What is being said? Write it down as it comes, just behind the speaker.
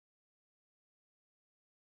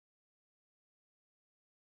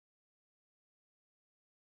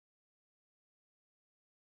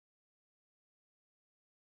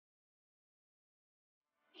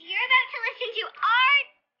to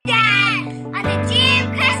our dad on the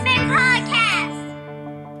Cressman podcast.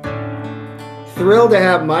 Thrilled to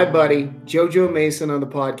have my buddy JoJo Mason on the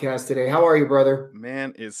podcast today. How are you, brother?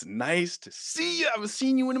 Man, it's nice to see you. I haven't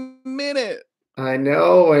seen you in a minute. I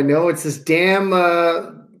know. It's this damn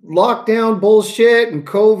lockdown bullshit and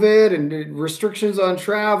COVID and restrictions on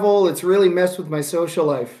travel. It's really messed with my social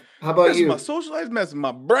life. How about you? My social life messes with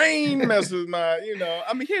my brain, messes with my,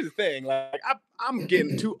 I mean, here's the thing. Like, I'm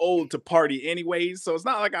getting too old to party anyways, so it's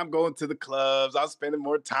not like I'm going to the clubs. I'm spending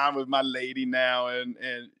more time with my lady now, and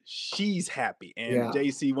she's happy. And yeah.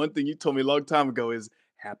 JC, one thing you told me a long time ago is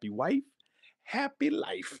happy wife, happy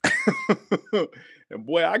life. And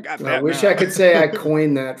boy, I got that. I wish I could say I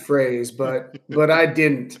coined that phrase, but I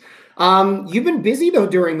didn't. You've been busy though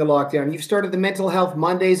during the lockdown. You've started the Mental Health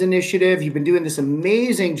Mondays initiative. You've been doing this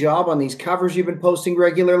amazing job on these covers you've been posting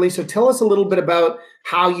regularly. So tell us a little bit about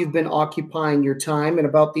how you've been occupying your time and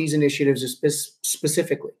about these initiatives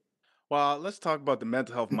specifically. Well, let's talk about the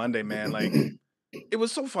Mental Health Monday, man. Like, it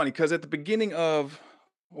was so funny because at the beginning of,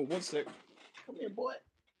 one sec. Come here, boy.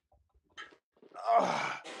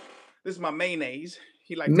 This is my mayonnaise.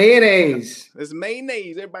 He likes mayonnaise. This is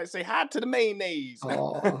mayonnaise. Everybody say hi to the mayonnaise.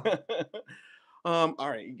 All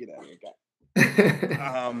right, you get out of here,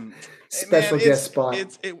 guy. Special guest spot.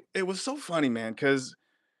 It was so funny, man, because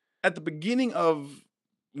at the beginning of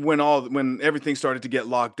when everything started to get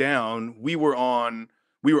locked down, we were on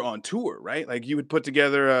tour, right? Like you would put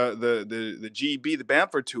together the GB, the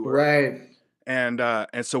Bamford tour, right? And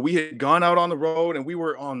so we had gone out on the road, and we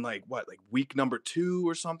were on like week number 2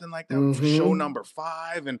 or something like that, mm-hmm. Show number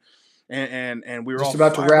 5, and we were just all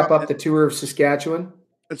about to wrap up the tour of Saskatchewan.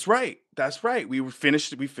 That's right. We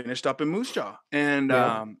finished up in Moose Jaw, and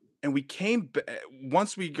yeah. And we came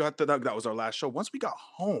once we got that was our last show. Once we got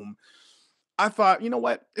home, I thought, you know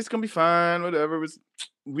what, it's gonna be fine. Whatever,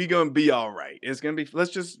 we gonna be all right. It's gonna be.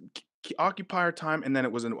 Let's just occupy our time. And then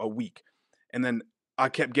it was a week, and then I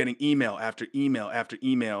kept getting email after email after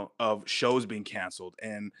email of shows being canceled,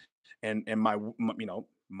 and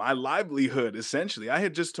my livelihood, essentially. I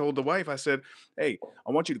had just told the wife, I said, hey,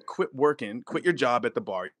 I want you to quit your job at the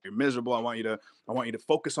bar. You're miserable. I want you to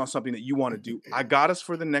focus on something that you want to do. I got us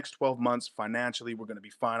for the next 12 months financially. We're going to be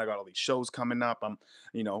fine. I got all these shows coming up.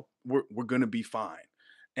 We're going to be fine.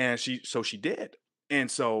 And she did. And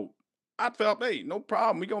so I felt, hey, no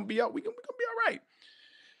problem. We're going to be all right.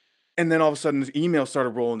 And then all of a sudden, the email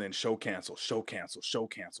started rolling in. Show cancel.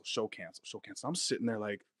 I'm sitting there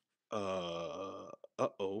like,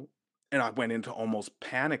 uh-oh. And I went into almost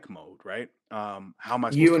panic mode, right? How am I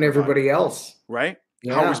supposed you and everybody else, right?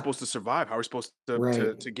 Yeah. How are we supposed to survive? How are we supposed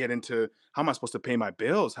to get into, how am I supposed to pay my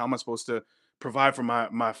bills? How am I supposed to provide for my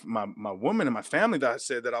woman and my family that I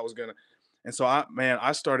said that I was gonna? And so I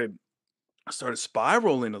started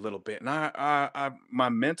spiraling a little bit, and I my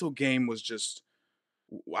mental game was just,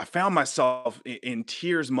 I found myself in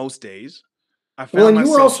tears most days. And you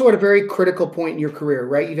were also at a very critical point in your career,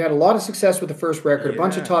 right? You've had a lot of success with the first record, a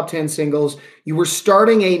bunch of top 10 singles. You were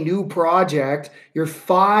starting a new project. You're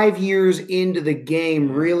 5 years into the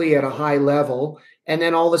game, really at a high level. And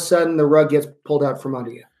then all of a sudden the rug gets pulled out from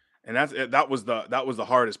under you. And that was the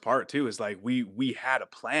hardest part too, is like we had a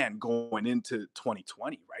plan going into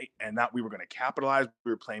 2020, right? And that we were going to capitalize.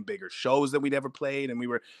 We were playing bigger shows than we'd ever played. And we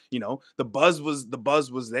were, the buzz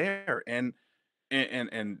was there. And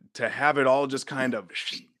to have it all just kind of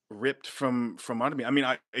ripped from under me. I mean,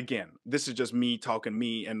 this is just me talking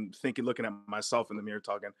and looking at myself in the mirror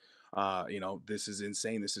talking, this is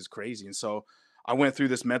insane. This is crazy. And so I went through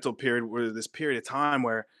this mental period of time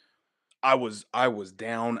where I was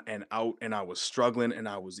down and out, and I was struggling, and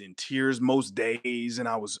I was in tears most days. And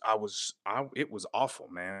it was awful,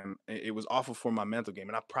 man. It was awful for my mental game.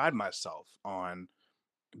 And I pride myself on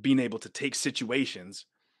being able to take situations,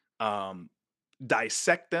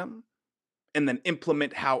 dissect them, and then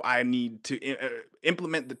implement how I need to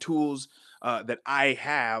implement the tools that I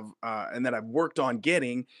have and that I've worked on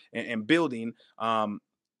getting and building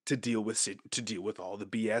to deal with all the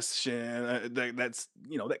BS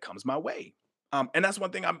that comes my way. And that's one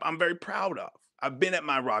thing I'm very proud of. I've been at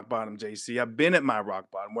my rock bottom, JC. I've been at my rock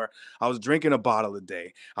bottom where I was drinking a bottle a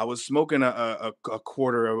day. I was smoking a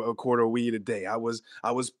quarter of weed a day. I was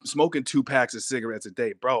smoking 2 packs of cigarettes a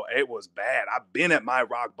day. Bro, it was bad. I've been at my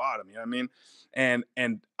rock bottom, you know what I mean? And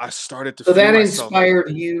I started to So that inspired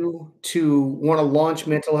you to want to launch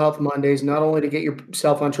Mental Health Mondays, not only to get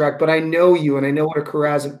yourself on track, but I know you, and I know what a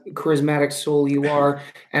charismatic soul you are,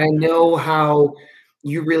 and I know how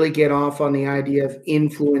you really get off on the idea of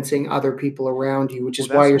influencing other people around you, which is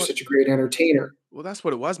why you're such a great entertainer. Well, that's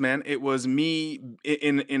what it was, man. It was me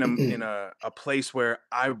in a place where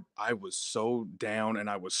I was so down and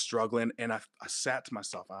I was struggling, and I sat to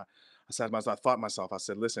myself. I sat to myself. I thought to myself. I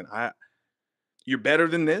said, "Listen, you're better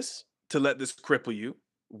than this to let this cripple you.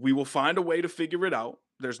 We will find a way to figure it out.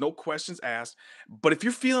 There's no questions asked. But if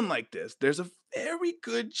you're feeling like this, there's a very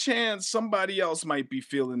good chance somebody else might be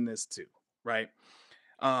feeling this too, right?"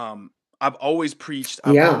 Um, I've always preached.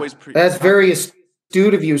 I've Yeah, always preached. that's very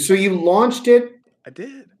astute of you. So you launched it. I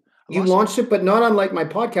did. I You launched it. launched it, but not unlike my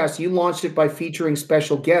podcast, you launched it by featuring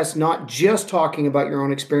special guests, not just talking about your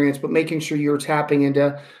own experience, but making sure you're tapping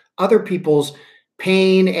into other people's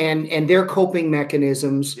pain and their coping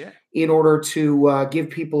mechanisms Yeah. in order to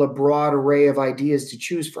give people a broad array of ideas to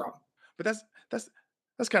choose from. But that's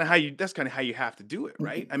that's kind of how you have to do it,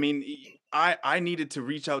 right? I mean, I needed to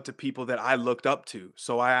reach out to people that I looked up to.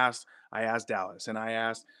 So I asked Dallas, and I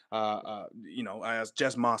asked I asked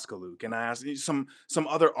Jess Moskaluk, and I asked some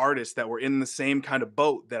other artists that were in the same kind of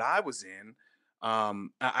boat that I was in. I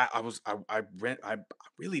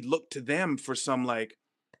really looked to them for some like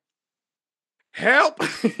help.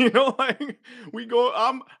 Like we go,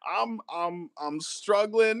 I'm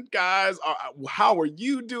struggling, guys. How are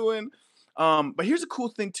you doing? But here's a cool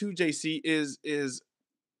thing too, JC, is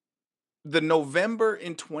the November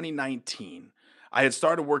in 2019. I had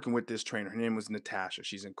started working with this trainer. Her name was Natasha.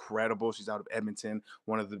 She's incredible. She's out of Edmonton,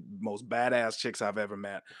 one of the most badass chicks I've ever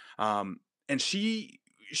met. And she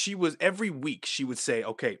was every week she would say,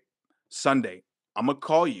 "Okay, Sunday, I'm gonna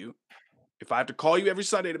call you. If I have to call you every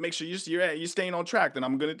Sunday to make sure you're staying on track, then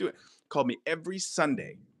I'm gonna do it." Called me every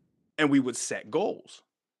Sunday, and we would set goals.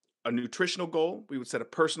 A nutritional goal, we would set a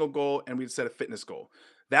personal goal, and we'd set a fitness goal.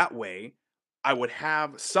 That way, I would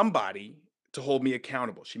have somebody to hold me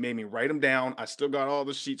accountable. She made me write them down. I still got all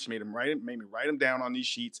the sheets. She made me write them down on these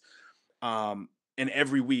sheets. And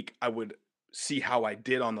every week I would see how I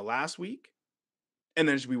did on the last week, and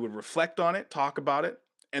then we would reflect on it, talk about it,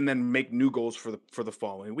 and then make new goals for the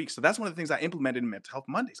following week. So that's one of the things I implemented in Mental Health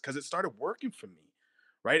Mondays because it started working for me,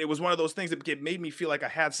 right? It was one of those things that made me feel like I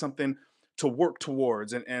had something to work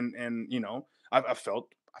towards, and I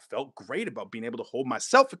felt great about being able to hold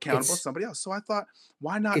myself accountable to It's somebody else. So I thought,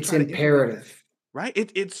 why not it's try to implement that? imperative. Right?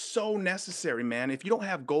 It's so necessary, man. If you don't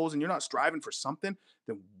have goals and you're not striving for something,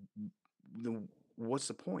 then what's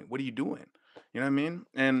the point? What are you doing? You know what I mean?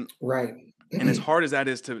 Right. And as hard as that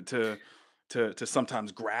is to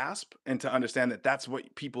sometimes grasp and to understand that that's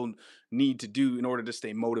what people need to do in order to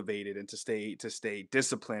stay motivated and to stay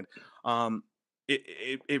disciplined,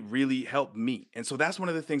 it really helped me. And so that's one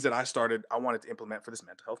of the things that I wanted to implement for this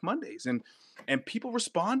Mental Health Mondays, and people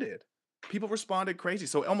responded crazy.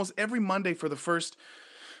 So almost every Monday for the first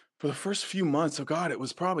few months, oh God, it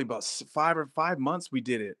was probably about 5 months we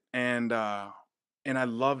did it, and I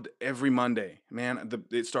loved every Monday, man.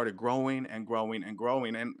 It started growing and growing and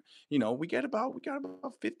growing, and we got about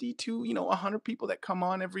 50 to 100 people that come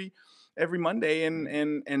on every Monday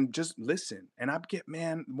and just listen. And I get,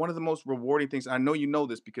 man, one of the most rewarding things. I know you know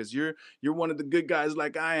this because you're one of the good guys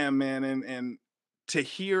like I am, man, and to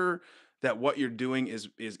hear that what you're doing is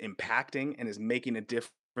impacting and is making a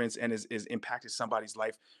difference and is impacting somebody's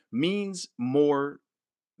life means more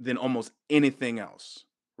than almost anything else,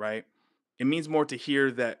 right? It means more to hear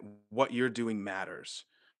that what you're doing matters.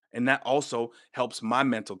 And that also helps my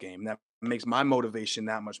mental game. That makes my motivation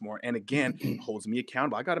that much more. And again, holds me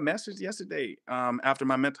accountable. I got a message yesterday after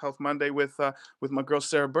my Mental Health Monday with my girl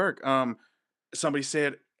Sarah Burke. Somebody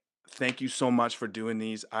said, "Thank you so much for doing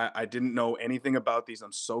these. I didn't know anything about these.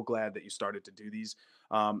 I'm so glad that you started to do these.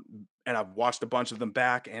 Um, and I've watched a bunch of them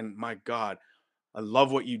back. And my God, I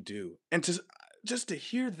love what you do." And just to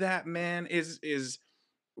hear that, man, is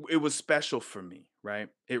it was special for me, right?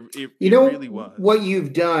 It it You it know, really was. what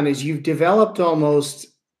you've done is you've developed almost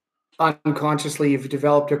unconsciously, you've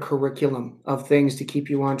developed a curriculum of things to keep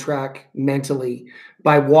you on track mentally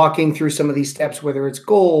by walking through some of these steps, whether it's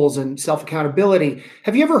goals and self accountability.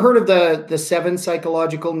 Have you ever heard of the seven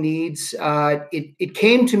psychological needs? It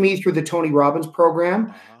came to me through the Tony Robbins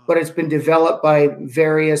program, but Ah, it's been developed by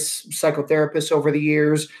various psychotherapists over the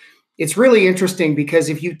years. It's really interesting because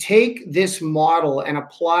if you take this model and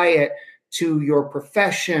apply it to your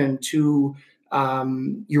profession, to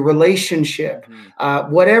your relationship, mhm.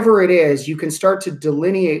 whatever it is, you can start to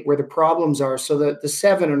delineate where the problems are. So the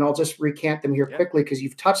seven, and I'll just recant them here Yeah. quickly because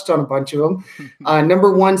you've touched on a bunch of them.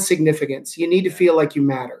 Number one, significance. You need to Yeah. feel like you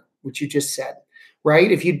matter, which you just said, right?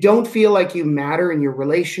 If you don't feel like you matter in your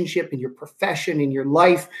relationship, in your profession, in your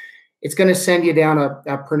life, it's going to send you down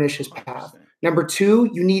a pernicious path. 100%. Number two,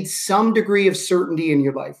 you need some degree of certainty in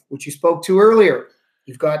your life, which you spoke to earlier.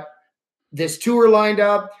 You've got this tour lined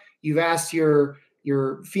up. You've asked your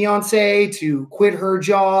your fiance to quit her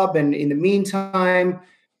job, and in the meantime,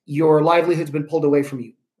 your livelihood's been pulled away from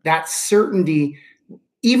you. That certainty,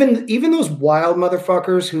 even those wild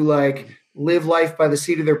motherfuckers who like live life by the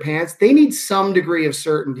seat of their pants, they need some degree of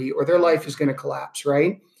certainty or their life is going to collapse,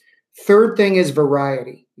 right? Third thing is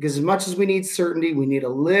variety, because as much as we need certainty, we need a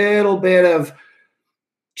little bit of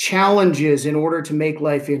challenges in order to make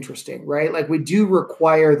life interesting, right? Like we do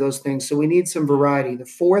require those things. So we need some variety. The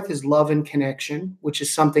fourth is love and connection, which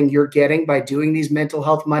is something you're getting by doing these Mental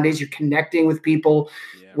Health Mondays. You're connecting with people,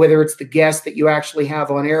 whether it's the guests that you actually have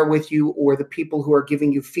on air with you or the people who are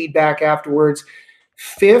giving you feedback afterwards.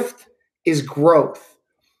 Fifth is growth.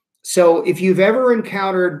 So if you've ever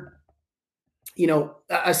encountered,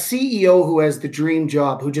 a CEO who has the dream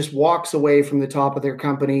job, who just walks away from the top of their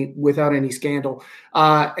company without any scandal,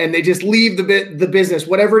 and they just leave the business,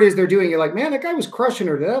 whatever it is they're doing, you're like, man, that guy was crushing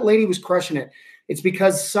it. That lady was crushing it. It's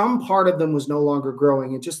because some part of them was no longer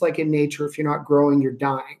growing. And just like in nature, if you're not growing, you're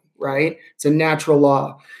dying, right? It's a natural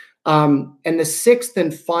law. And the sixth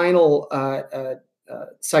and final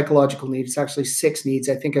psychological need, it's actually 6 needs.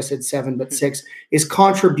 I think I said 7, but 6 is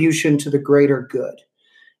contribution to the greater good.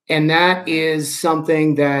 And that is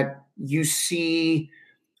something that you see,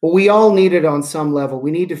 well, we all need it on some level.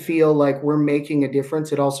 We need to feel like we're making a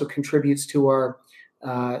difference. It also contributes to our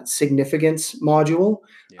significance module.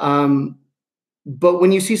 But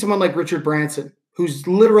when you see someone like Richard Branson, who's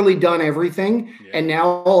literally done everything, and now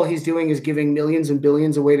all he's doing is giving millions and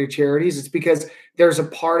billions away to charities, it's because there's a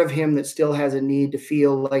part of him that still has a need to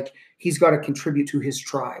feel like he's got to contribute to his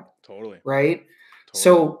tribe. Totally. Right? Totally.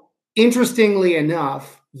 So interestingly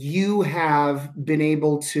enough, you have been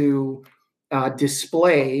able to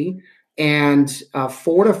display and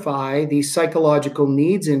fortify these psychological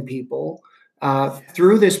needs in people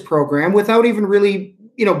through this program without even really,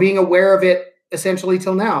 being aware of it essentially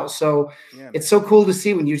till now. So it's so cool to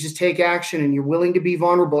see when you just take action and you're willing to be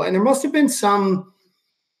vulnerable. And there must have been some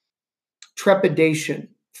trepidation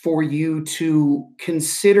for you to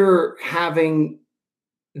consider having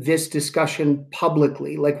this discussion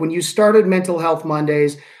publicly. Like when you started Mental Health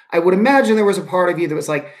Mondays, I would imagine there was a part of you that was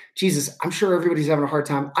like, Jesus, I'm sure everybody's having a hard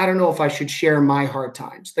time. I don't know if I should share my hard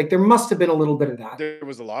times. Like there must have been a little bit of that. There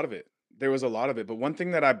was a lot of it. But one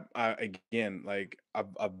thing that I've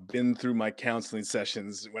been through my counseling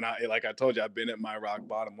sessions when like I told you, I've been at my rock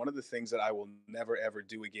bottom. One of the things that I will never, ever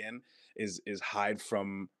do again is hide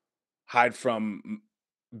from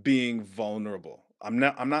being vulnerable. I'm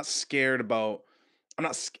not scared about,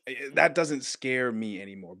 that doesn't scare me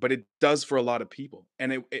anymore, but it does for a lot of people.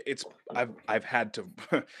 And I've had to,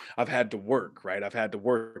 I've had to work, right? I've had to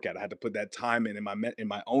work at it. I had to put that time in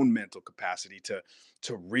my own mental capacity to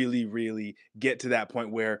really, really get to that point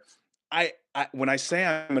where when I say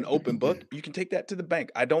I'm an open book, you can take that to the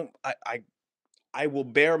bank. I will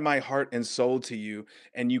bare my heart and soul to you,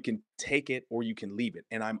 and you can take it or you can leave it.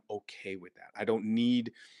 And I'm okay with that. I don't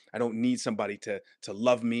need somebody to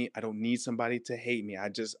love me. I don't need somebody to hate me.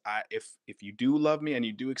 If you do love me and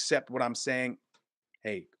you do accept what I'm saying,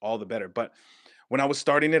 hey, all the better. But when I was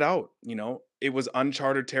starting it out, it was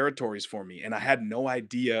uncharted territories for me, and I had no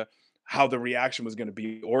idea how the reaction was going to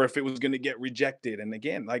be or if it was going to get rejected. And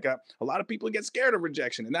again, like a lot of people get scared of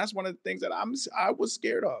rejection, and that's one of the things that I was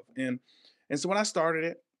scared of. And so when I started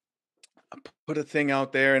it, I put a thing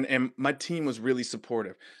out there, and my team was really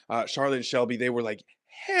supportive. Charlotte and Shelby, they were like,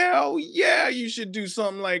 hell yeah, you should do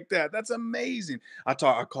something like that. That's amazing. I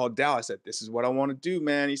called Dal. I said, this is what I want to do,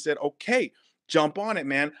 man. He said, okay, jump on it,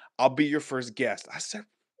 man. I'll be your first guest. I said,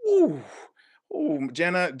 ooh,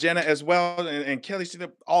 Jenna as well, and Kelly,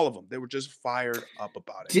 all of them. They were just fired up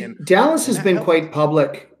about it. Dallas has been quite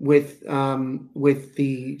public with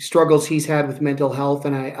the struggles he's had with mental health.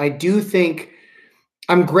 And I do think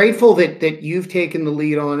I'm grateful that you've taken the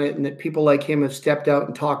lead on it and that people like him have stepped out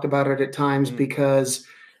and talked about it at times, because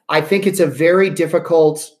I think it's a very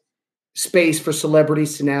difficult space for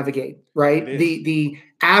celebrities to navigate, right? The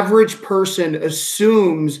average person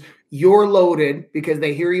assumes you're loaded because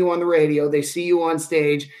they hear you on the radio, they see you on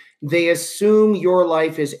stage, they assume your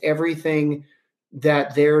life is everything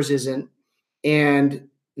that theirs isn't. And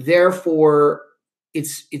therefore,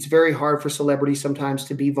 it's very hard for celebrities sometimes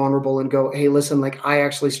to be vulnerable and go, hey, listen, like I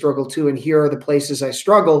actually struggle too. And here are the places I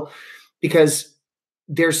struggle, because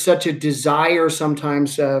there's such a desire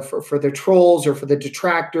sometimes for the trolls or for the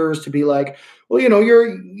detractors to be like, well,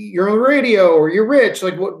 you're on the radio or you're rich.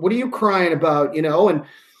 Like, what are you crying about?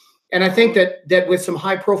 And I think that with some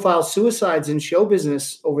high profile suicides in show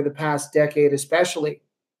business over the past decade, especially,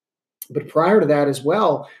 but prior to that as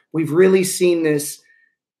well, we've really seen this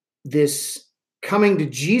coming to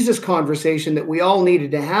Jesus conversation that we all needed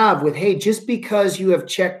to have with, hey, just because you have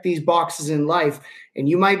checked these boxes in life and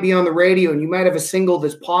you might be on the radio and you might have a single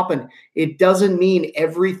that's popping, it doesn't mean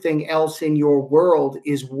everything else in your world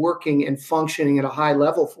is working and functioning at a high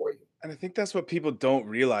level for you. And I think that's what people don't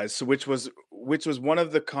realize. So which was one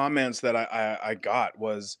of the comments that I got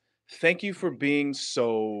was, thank you for being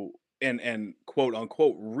so and quote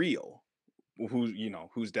unquote real.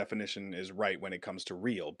 Whose definition is right when it comes to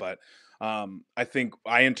real. But I think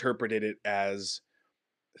I interpreted it as,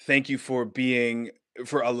 thank you for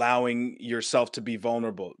allowing yourself to be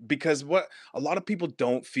vulnerable, because what a lot of people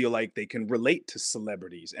don't feel like they can relate to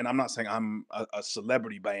celebrities. And I'm not saying I'm a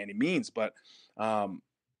celebrity by any means, but um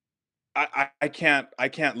I can't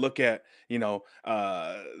look at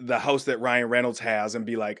the house that Ryan Reynolds has and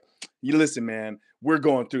be like, you listen, man, we're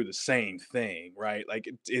going through the same thing, right? Like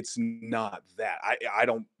it's not that.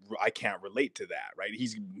 I can't relate to that, right?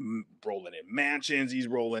 He's rolling in mansions, he's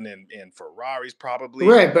rolling in Ferraris probably.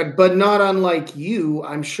 Right, but not unlike you,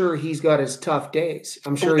 I'm sure he's got his tough days.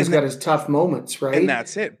 I'm sure he's got his tough moments, right? And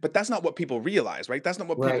that's it. But that's not what people realize, right? That's not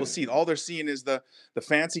what people see. All they're seeing is the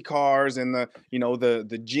fancy cars and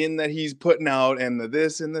the gin that he's putting out and the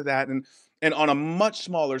this and the that, and on a much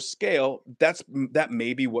smaller scale, that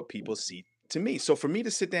may be what people see to me. So for me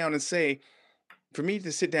to sit down and say,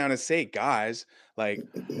 guys, like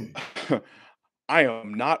I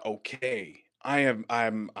am not okay. And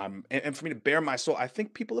for me to bare my soul, I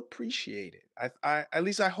think people appreciate it. I at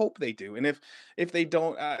least I hope they do. And if they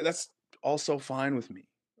don't, that's also fine with me,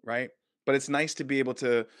 right? But it's nice to be able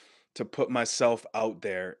to put myself out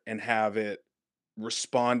there and have it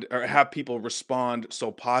respond, or have people respond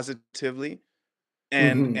so positively,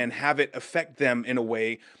 and have it affect them in a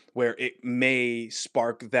way where it may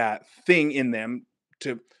spark that thing in them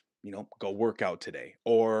to go work out today,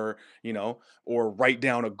 or write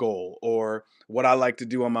down a goal, or what I like to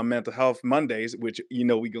do on my mental health Mondays, which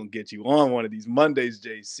we gonna get you on one of these Mondays,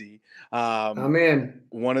 JC. I'm in.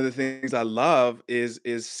 One of the things I love is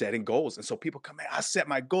setting goals. And so people come in, I set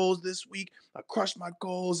my goals this week, I crushed my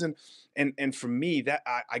goals, and for me, that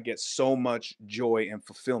I get so much joy and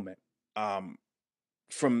fulfillment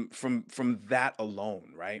from that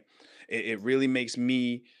alone, right? It really makes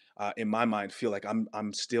me in my mind feel like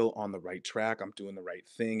I'm still on the right track, I'm doing the right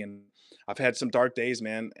thing. And I've had some dark days,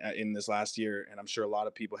 man, in this last year, and I'm sure a lot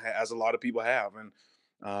of people as a lot of people have,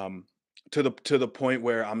 and to the point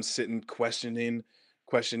where I'm sitting questioning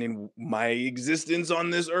my existence on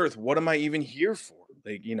this earth. What am I even here for?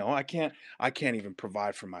 Like, I can't even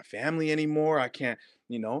provide for my family anymore. I can't,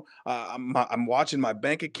 I'm watching my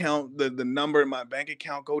bank account, the number in my bank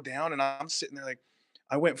account go down, and I'm sitting there like,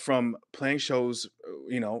 I went from playing shows,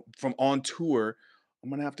 from on tour. I'm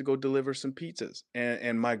gonna have to go deliver some pizzas,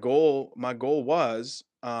 and my goal was,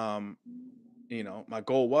 my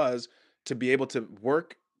goal was to be able to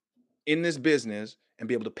work in this business and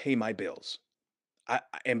be able to pay my bills.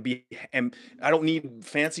 And I don't need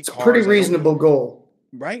fancy cars. Pretty reasonable goal.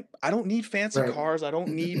 Right? I don't need fancy cars. I don't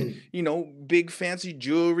need, big fancy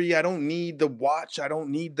jewelry. I don't need the watch. I don't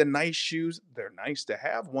need the nice shoes. They're nice to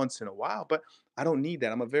have once in a while, but I don't need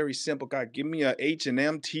that. I'm a very simple guy. Give me a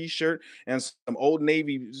H&M t-shirt and some Old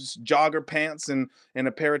Navy jogger pants and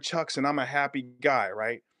a pair of Chucks, and I'm a happy guy,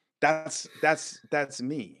 right? That's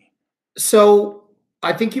me. So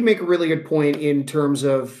I think you make a really good point in terms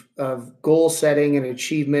of goal setting and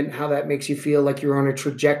achievement, how that makes you feel like you're on a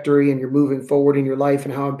trajectory and you're moving forward in your life,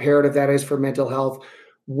 and how imperative that is for mental health.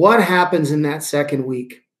 What happens in that second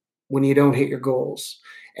week when you don't hit your goals?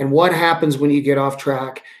 And what happens when you get off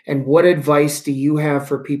track? And what advice do you have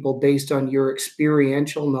for people based on your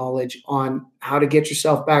experiential knowledge on how to get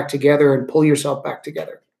yourself back together and pull yourself back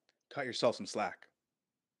together? Cut yourself some slack.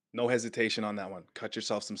 No hesitation on that one. Cut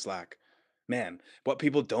yourself some slack. Man, what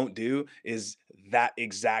people don't do is that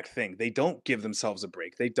exact thing. They don't give themselves a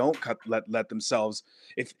break. They don't let themselves.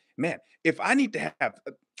 If I need to have,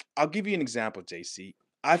 I'll give you an example, JC.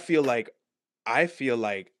 I feel like I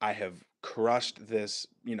have crushed this,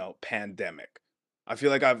 pandemic. I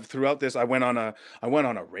feel like throughout this, I went on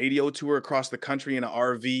a radio tour across the country in an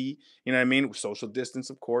RV. You know what I mean? Social distance,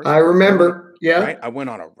 of course. I remember. Yeah. Right. I went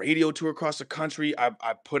on a radio tour across the country. I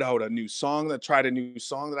put out a new song tried a new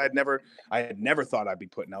song that I had never thought I'd be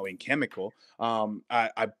putting out, in Chemical.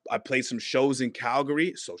 I played some shows in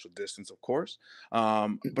Calgary, social distance, of course.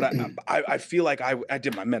 But I feel like I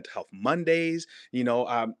did my mental health Mondays.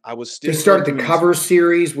 I was still. You started the cover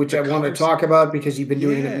series, which I want to talk about, because you've been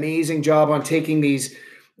doing an amazing job on taking these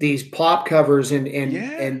pop covers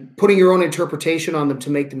and putting your own interpretation on them to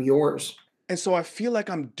make them yours. And so I feel like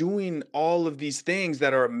I'm doing all of these things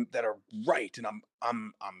that are right, and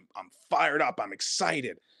I'm fired up. I'm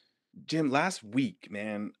excited. Jim, last week,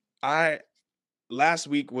 man, I last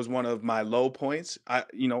week was one of my low points.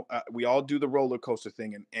 We all do the roller coaster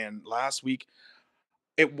thing, and last week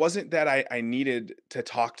it wasn't that I needed to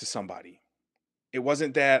talk to somebody. It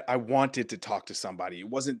wasn't that I wanted to talk to somebody. It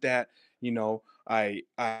wasn't that, I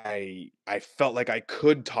felt like I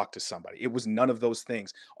could talk to somebody. It was none of those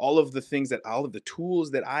things. All of the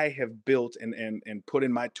tools that I have built and put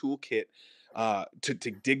in my toolkit to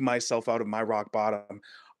dig myself out of my rock bottom,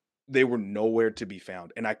 they were nowhere to be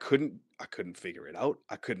found, and I couldn't figure it out.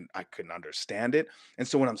 I couldn't understand it. And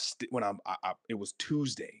so it was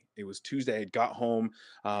Tuesday. It was Tuesday. I got home.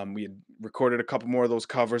 We had recorded a couple more of those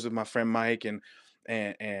covers with my friend Mike, and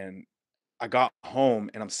I got home,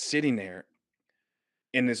 and I'm sitting there,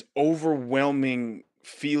 and this overwhelming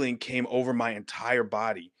feeling came over my entire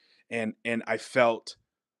body, and I felt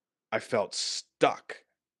stuck.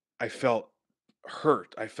 I felt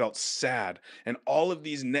hurt. I felt sad, and all of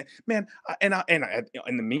these man. In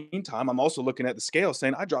the meantime, I'm also looking at the scale,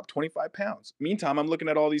 saying I dropped 25 pounds. Meantime, I'm looking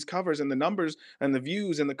at all these covers and the numbers and the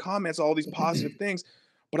views and the comments, all these positive things,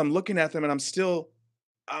 but I'm looking at them, and I'm still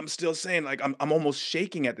saying, like, I'm almost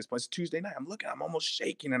shaking at this point. It's Tuesday night. I'm almost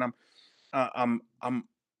shaking, and I'm I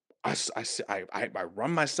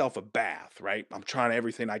run myself a bath, right? I'm trying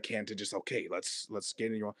everything I can to just, okay, let's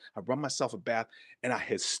get in your. I run myself a bath, and I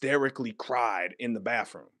hysterically cried in the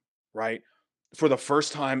bathroom, right? For the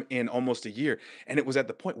first time in almost a year, and it was at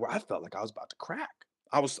the point where I felt like I was about to crack.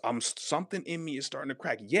 Something in me is starting to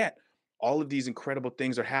crack. Yet all of these incredible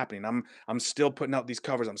things are happening. I'm still putting out these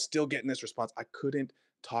covers. I'm still getting this response. I couldn't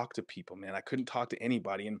talk to people, man. I couldn't talk to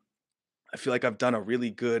anybody, and I feel like I've done a really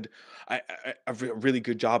good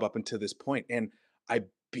job up until this point, and I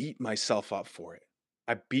beat myself up for it.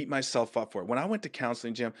 I beat myself up for it. When I went to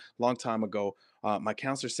counseling, Jim, a long time ago, my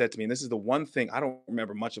counselor said to me, and this is the one thing, I don't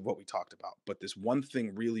remember much of what we talked about, but this one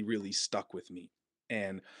thing really, really stuck with me.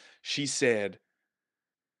 And she said,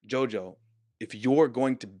 "Jojo, if you're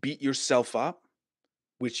going to beat yourself up,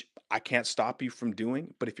 which I can't stop you from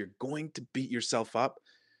doing, but if you're going to beat yourself up,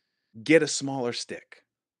 get a smaller stick."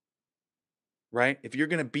 Right? If you're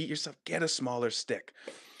gonna beat yourself, get a smaller stick.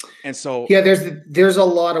 And so Yeah, there's a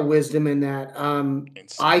lot of wisdom in that. I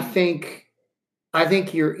insane. think I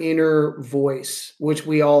think your inner voice, which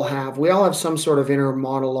we all have some sort of inner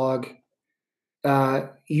monologue.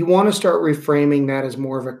 You want to start reframing that as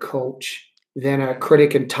more of a coach than a Yeah,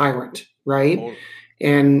 critic and tyrant, right? totally.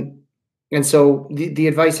 And and so the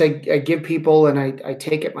advice I give people, and I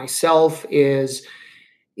take it myself, is,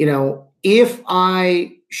 if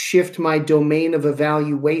I shift my domain of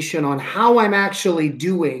evaluation on how I'm actually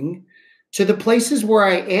doing to the places where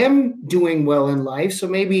I am doing well in life. So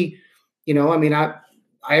maybe, I mean, I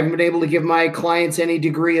haven't been able to give my clients any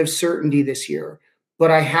degree of certainty this year, but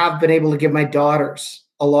I have been able to give my daughters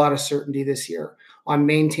a lot of certainty this year on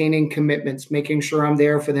maintaining commitments, making sure I'm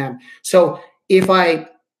there for them. So if I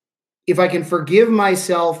if I can forgive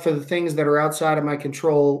myself for the things that are outside of my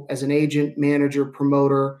control as an agent, manager,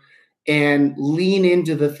 promoter, and lean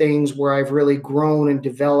into the things where I've really grown and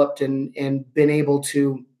developed and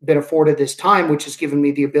been afforded this time, which has given me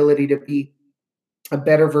the ability to be a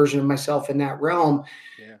better version of myself in that realm,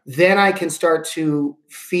 Yeah. then I can start to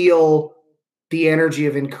feel the energy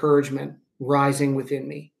of encouragement rising within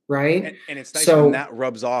me. Right. And it's nice when So, that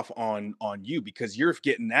rubs off on you, because you're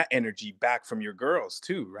getting that energy back from your girls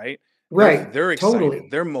too, right? right. They're excited, Totally.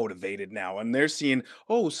 they're motivated now, and they're seeing,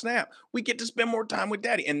 oh snap, we get to spend more time with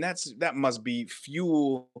daddy. And that must be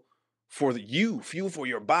fuel for fuel for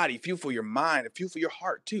your body, fuel for your mind, and fuel for your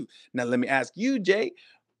heart too. Now let me ask you, Jay,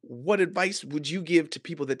 what advice would you give to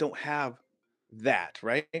people that don't have that,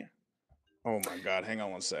 right? Oh my God, hang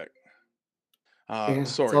on one sec. Yeah.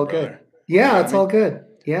 It's Sorry, all brother. good. You Yeah. got It's me? all good.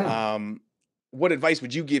 Yeah. Um, what advice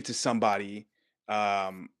would you give to somebody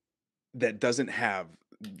um, that doesn't have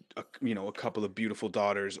a couple of beautiful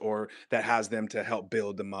daughters, or that has them to help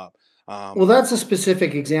build them up? Well, Um, that's a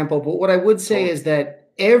specific example, but what I would say totally. is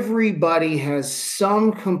that everybody has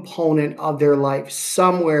some component of their life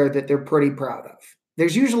somewhere that they're pretty proud of.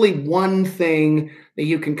 There's usually one thing that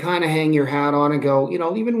you can kind of hang your hat on and go,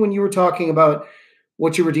 even when you were talking about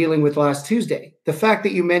what you were dealing with last Tuesday, the fact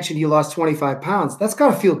that you mentioned you lost 25 pounds, that's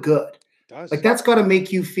got to feel good. It Like does. that's got to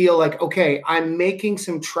make you feel like, okay, I'm making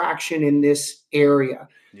some traction in this area.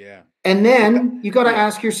 Yeah. And But then you got to yeah.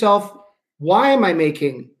 ask yourself, why am I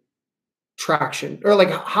making traction, or like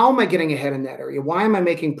how am I getting ahead in that area? Why am I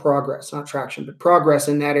making progress, not traction, but progress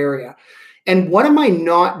in that area? And what am I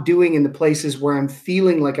not doing in the places where I'm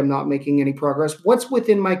feeling like I'm not making any progress? What's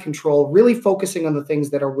within my control? Really focusing on the things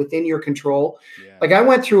that are within your control. Yeah. Like I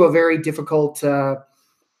went through a very difficult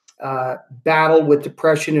battle with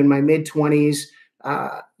depression in my mid-20s.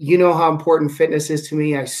 You know how important fitness is to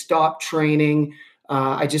me. I stopped training.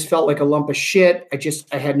 I just felt like a lump of shit.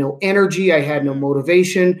 I had no energy. I had no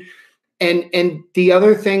motivation. And the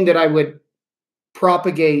other thing that I would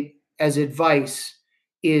propagate as advice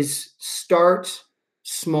is start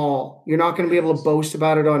small. You're not going to be able to boast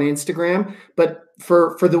about it on Instagram, but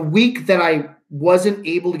for the week that I wasn't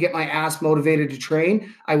able to get my ass motivated to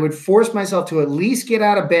train, I would force myself to at least get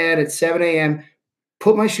out of bed at 7 a.m.,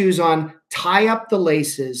 put my shoes on, tie up the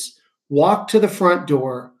laces, walk to the front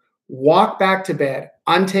door, walk back to bed,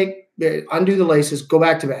 undo the laces, go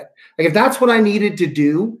back to bed. Like if that's what I needed to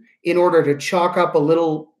do in order to chalk up a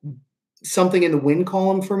little something in the win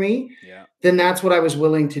column for me, then that's what I was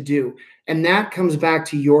willing to do. And that comes back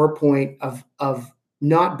to your point of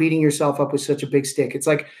not beating yourself up with such a big stick. It's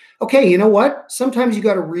like, okay, you know what? Sometimes you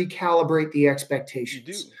got to recalibrate the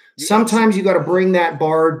expectations. Sometimes you got to bring that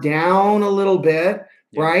bar down a little bit,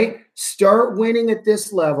 right? Start winning at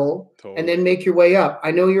this level and then make your way up. I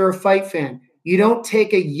know you're a fight fan. You don't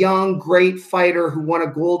take a young, great fighter who won a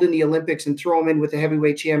gold in the Olympics and throw him in with the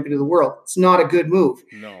heavyweight champion of the world. It's not a good move.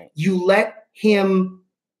 No. You let him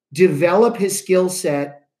develop his skill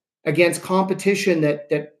set against competition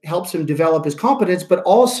that helps him develop his competence, but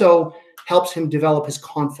also helps him develop his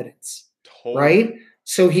confidence, right?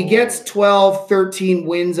 So he gets 12, 13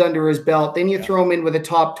 wins under his belt. Then you throw him in with a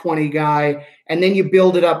top 20 guy, and then you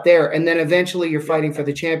build it up there. And then eventually you're fighting for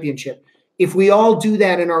the championship. If we all do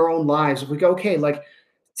that in our own lives, if we go, okay, like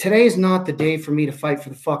today is not the day for me to fight for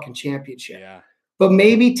the fucking championship. Yeah. But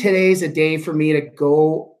maybe today's a day for me to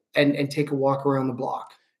go and take a walk around the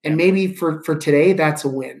block. And maybe for today, that's a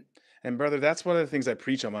win. And brother, that's one of the things I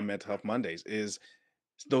preach on my Mental Health Mondays is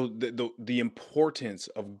the importance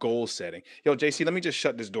of goal setting. Yo, JC, let me just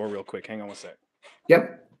shut this door real quick. Hang on one sec.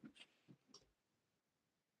 Yep.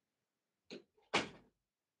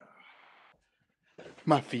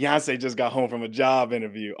 My fiance just got home from a job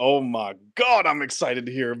interview. Oh my God, I'm excited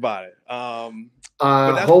to hear about it.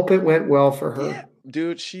 I hope it went well for her. Yeah,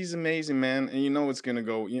 dude, she's amazing, man. And you know it's gonna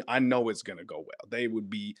go. I know it's gonna go well. They would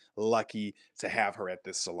be lucky to have her at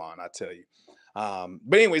this salon, I tell you.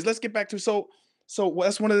 But anyways, let's get back to so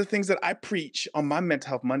that's one of the things that I preach on my Mental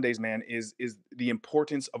Health Mondays, man, is the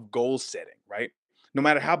importance of goal setting, right? No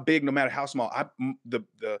matter how big, no matter how small,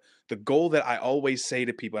 the goal that I always say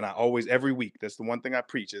to people, and I always every week, that's the one thing I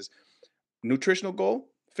preach is nutritional goal,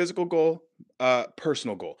 physical goal,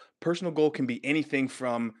 personal goal. Personal goal can be anything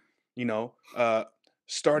from,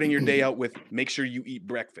 starting your day out with make sure you eat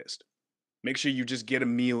breakfast. Make sure you just get a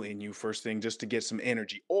meal in you first thing just to get some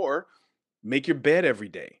energy. Or make your bed every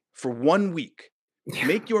day for 1 week.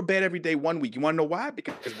 Make your bed every day 1 week. You want to know why?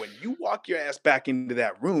 Because when you walk your ass back into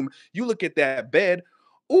that room, you look at that bed.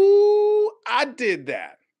 Ooh, I did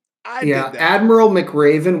that. I did that. Admiral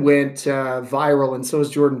McRaven went viral, and so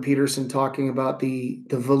is Jordan Peterson talking about the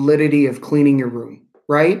validity of cleaning your room,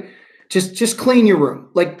 right? Just clean your room.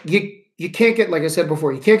 Like you can't get, like I said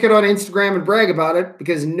before, you can't get on Instagram and brag about it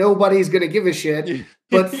because nobody's going to give a shit.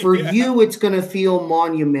 But for you, it's going to feel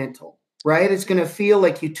monumental, right? It's going to feel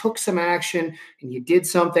like you took some action and you did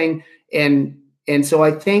something. And so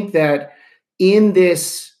I think that in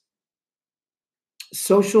this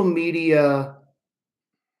social media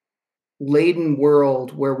laden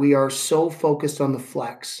world where we are so focused on the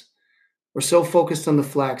flex,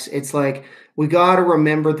 it's like we got to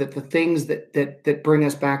remember that the things that bring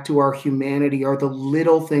us back to our humanity are the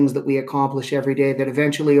little things that we accomplish every day that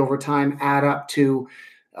eventually over time add up to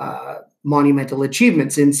monumental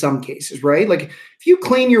achievements in some cases, right? Like if you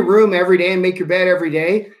clean your room every day and make your bed every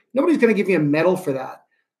day, nobody's going to give you a medal for that.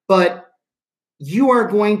 But you are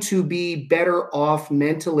going to be better off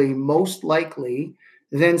mentally, most likely,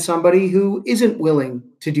 than somebody who isn't willing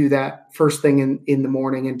to do that first thing in the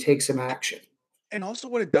morning and take some action. And also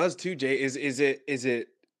what it does too, Jay, is it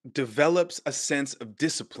develops a sense of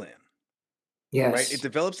discipline. Yes. Right? It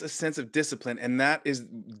develops a sense of discipline, and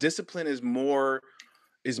discipline is more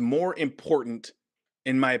important,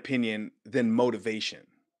 in my opinion, than motivation.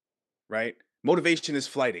 Right? Motivation is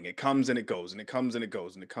flighting. It comes and it goes, and it comes and it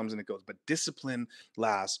goes, and it comes and it goes. But discipline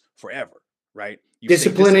lasts forever, right?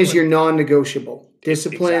 Discipline is your non-negotiable.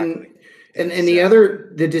 Discipline, exactly.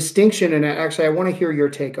 And the distinction, and actually I want to hear your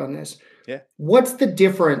take on this. Yeah. What's the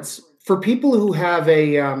difference for people who have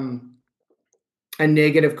a a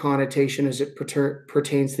negative connotation as it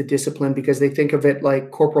pertains to discipline, because they think of it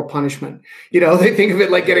like corporal punishment. They think of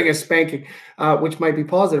it like getting a spanking, which might be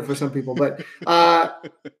positive for some people. But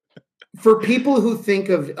for people who think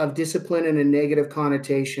of discipline in a negative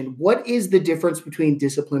connotation, what is the difference between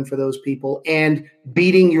discipline for those people and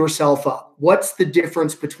beating yourself up? What's the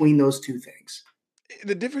difference between those two things?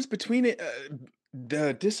 The difference between it,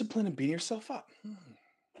 the discipline and beating yourself up.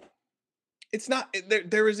 It's not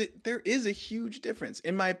there is a huge difference,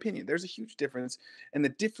 in my opinion. There's a huge difference, and the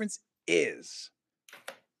difference is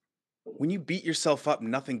when you beat yourself up,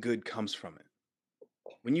 nothing good comes from it.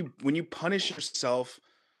 When you punish yourself,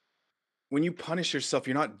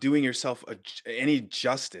 you're not doing yourself any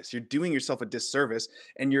justice. You're doing yourself a disservice,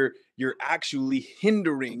 and you're actually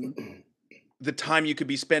hindering the time you could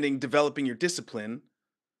be spending developing your discipline.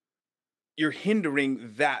 You're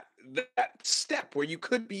hindering that step where you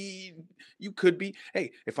could be,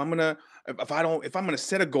 hey, if I'm gonna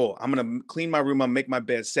set a goal, I'm gonna clean my room, I'm gonna make my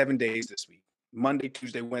bed 7 days this week: Monday,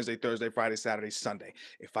 Tuesday, Wednesday, Thursday, Friday, Saturday, Sunday.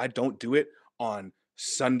 If I don't do it on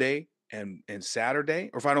Sunday and Saturday,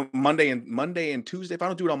 or if I don't Monday and Tuesday, if I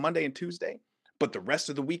don't do it on Monday and Tuesday, but the rest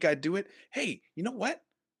of the week I do it, hey, you know what?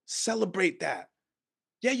 Celebrate that.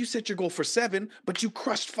 Yeah, you set your goal for 7, but you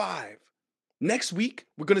crushed 5. Next week,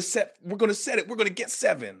 we're gonna set it. We're gonna get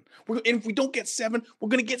 7. And if we don't get 7, we're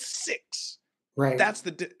gonna get 6. Right. That's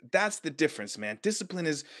the difference, man. Discipline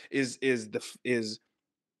is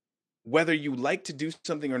whether you like to do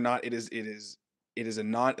something or not. It is a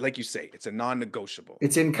like you say, it's a non-negotiable.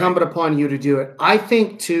 It's incumbent upon you to do it. I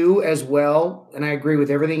think too, as well, and I agree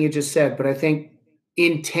with everything you just said, but I think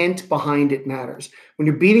intent behind it matters. When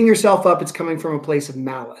you're beating yourself up, it's coming from a place of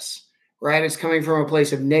malice. Right? It's coming from a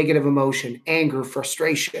place of negative emotion, anger,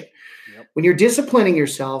 frustration. Yep. When you're disciplining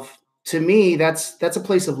yourself, to me, that's a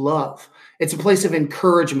place of love. It's a place of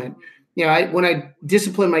encouragement. When I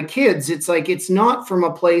discipline my kids, it's like, it's not from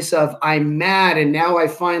a place of I'm mad and now I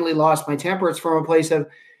finally lost my temper. It's from a place of,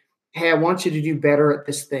 hey, I want you to do better at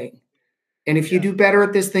this thing. And if you do better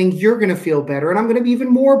at this thing, you're going to feel better. And I'm going to be even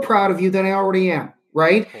more proud of you than I already am.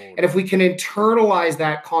 Right? Totally. And if we can internalize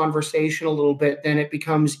that conversation a little bit, then it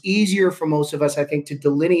becomes easier for most of us, I think, to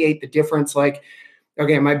delineate the difference. Like,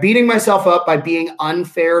 okay, am I beating myself up by being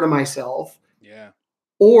unfair to myself? Yeah.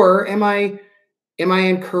 Or am I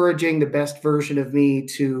encouraging the best version of me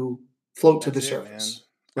to float to the surface?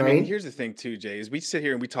 Man. Right? I mean, here's the thing too, Jay, is we sit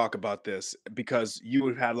here and we talk about this because you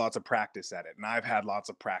have had lots of practice at it, and I've had lots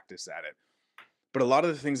of practice at it. But a lot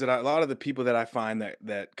of the people that I find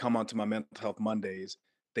that come onto my Mental Health Mondays,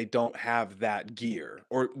 they don't have that gear,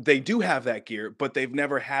 or they do have that gear, but they've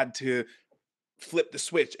never had to flip the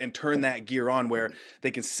switch and turn that gear on where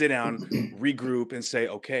they can sit down, regroup, and say,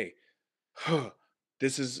 okay,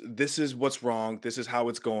 this is what's wrong. This is how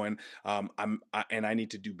it's going. And I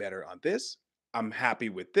need to do better on this. I'm happy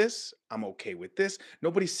with this. I'm okay with this.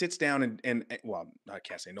 Nobody sits down and well, I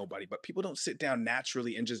can't say nobody, but people don't sit down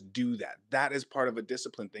naturally and just do that. That is part of a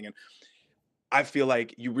discipline thing. And I feel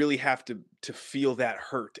like you really have to feel that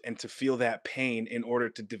hurt and to feel that pain in order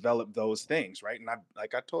to develop those things, right? And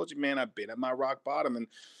like I told you, man, I've been at my rock bottom,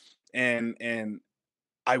 and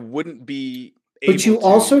I wouldn't be able But you to.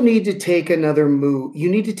 also need to take another move. You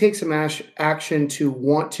need to take some action to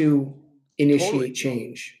want to initiate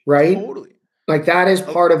change, right? Totally. Like that is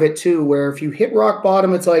part of it too, where if you hit rock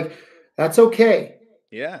bottom, it's like, that's okay.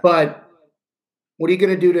 Yeah. But what are you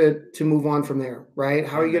going to do to move on from there, right?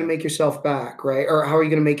 How are you going to make yourself back, right? Or how are you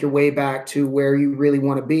going to make your way back to where you really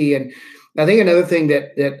want to be? And I think another thing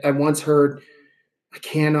that I once heard, I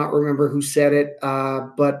cannot remember who said it,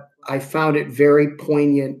 but I found it very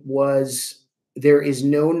poignant, was there is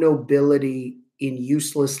no nobility in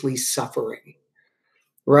uselessly suffering,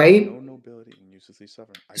 right? No nobility in uselessly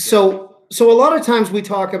suffering. So a lot of times we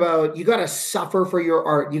talk about you got to suffer for your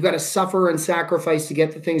art. You got to suffer and sacrifice to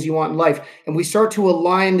get the things you want in life. And we start to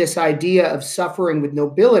align this idea of suffering with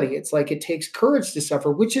nobility. It's like it takes courage to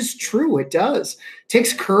suffer, which is true. It does. It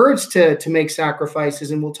takes courage to make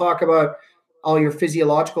sacrifices. And we'll talk about all your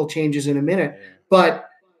physiological changes in a minute. But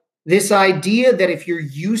this idea that if you're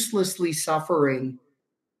uselessly suffering,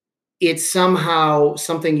 it's somehow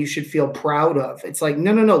something you should feel proud of. It's like,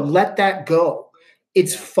 no, let that go.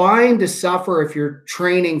 It's fine to suffer if you're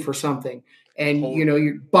training for something and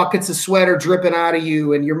your buckets of sweat are dripping out of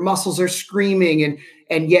you and your muscles are screaming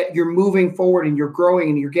and yet you're moving forward and you're growing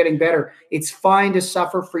and you're getting better. It's fine to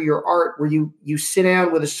suffer for your art where you sit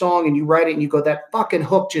down with a song and you write it and you go, that fucking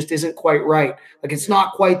hook just isn't quite right. Like it's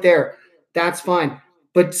not quite there. That's fine.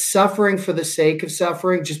 But suffering for the sake of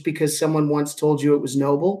suffering just because someone once told you it was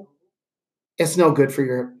noble, it's no good for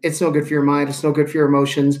your mind. It's no good for your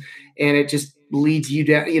emotions. And leads you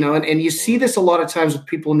down, and you see this a lot of times with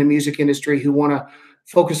people in the music industry who want to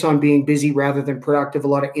focus on being busy rather than productive. A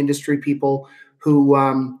lot of industry people who,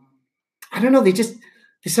 I don't know, they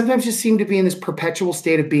sometimes just seem to be in this perpetual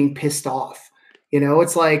state of being pissed off.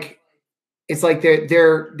 It's like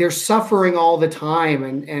they're suffering all the time.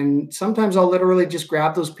 And sometimes I'll literally just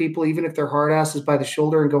grab those people, even if they're hard asses, by the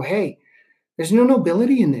shoulder and go, hey, there's no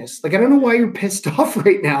nobility in this. Like, I don't know why you're pissed off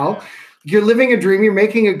right now. Yeah. You're living a dream. You're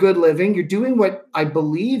making a good living. You're doing what I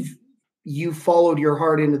believe you followed your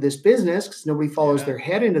heart into this business, because nobody follows their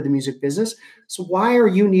head into the music business. So why are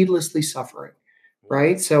you needlessly suffering?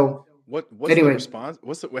 Right. So what's anyway, the response?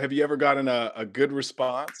 Have you ever gotten a good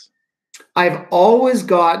response? I've always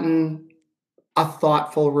gotten a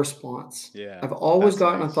thoughtful response. Yeah. I've always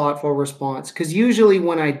gotten nice. a thoughtful response, because usually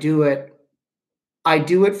when I do it I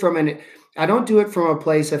don't do it from a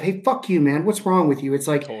place of, hey, fuck you, man. What's wrong with you? It's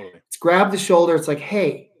like, Totally. it's grab the shoulder. It's like,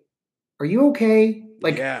 hey, are you okay?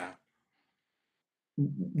 Like, Yeah.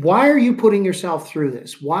 why are you putting yourself through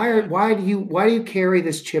this? Why do you carry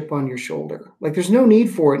this chip on your shoulder? Like, there's no need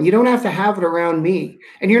for it. And you don't have to have it around me.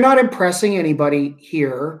 And you're not impressing anybody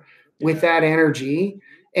here with that energy.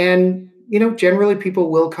 And, generally people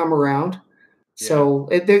will come around. So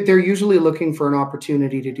they're usually looking for an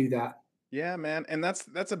opportunity to do that. Yeah, man. And that's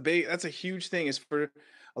a huge thing, is for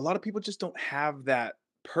a lot of people just don't have that.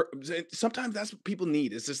 Sometimes that's what people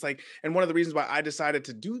need. It's just like, and one of the reasons why I decided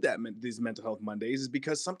to do these mental health Mondays is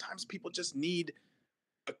because sometimes people just need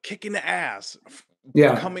a kick in the ass,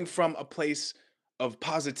 Yeah. coming from a place of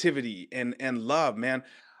positivity and love, man.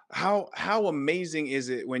 How amazing is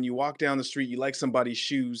it when you walk down the street, you like somebody's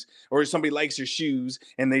shoes, or somebody likes your shoes,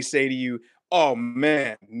 and they say to you, "Oh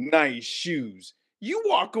man, nice shoes." You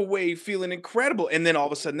walk away feeling incredible, and then all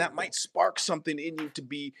of a sudden that might spark something in you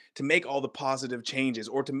to make all the positive changes,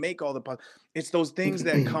 or to make all the it's those things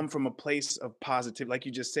that come from a place of positive, like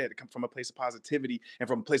you just said, it come from a place of positivity and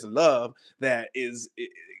from a place of love that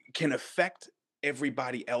can affect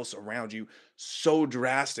everybody else around you so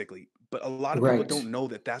drastically. But a lot of people Right. don't know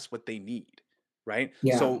that that's what they need, right?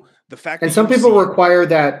 Yeah. So the fact And that some you people see it, require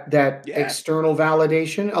that yeah, external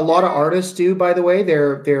validation. A lot of artists do, by the way.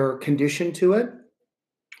 They're conditioned to it.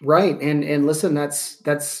 Right. And listen,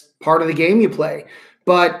 that's part of the game you play.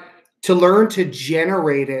 But to learn to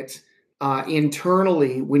generate it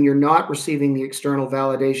internally when you're not receiving the external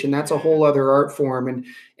validation, that's a whole other art form.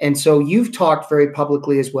 And so you've talked very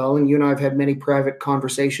publicly as well, and you and I have had many private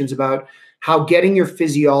conversations about how getting your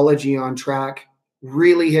physiology on track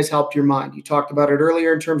really has helped your mind. You talked about it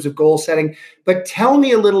earlier in terms of goal setting, but tell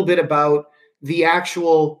me a little bit about the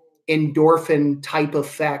actual endorphin type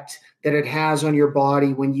effect that it has on your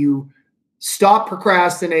body when you stop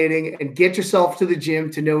procrastinating and get yourself to the gym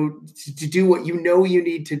to do what you know you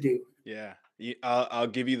need to do. yeah. I'll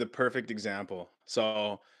give you the perfect example.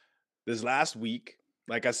 So this last week,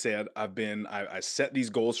 like I said, I set these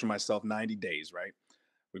goals for myself, 90 days, right?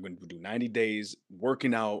 We're going to do 90 days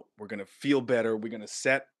working out. We're going to feel better. We're going to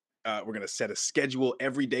set a schedule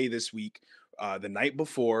every day this week, the night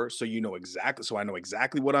before, so I know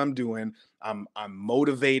exactly what I'm doing. I'm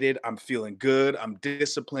motivated. I'm feeling good. I'm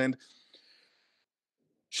disciplined.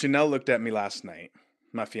 Chanel looked at me last night.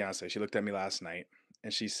 My fiance, she looked at me last night,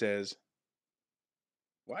 and she says,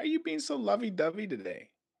 "Why are you being so lovey-dovey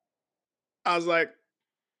today?" I was like,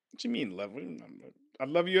 "What you mean, love? I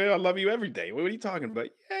love you. I love you every day. What are you talking about?"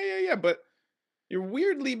 Yeah. But you're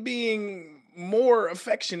weirdly being more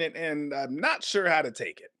affectionate, and I'm not sure how to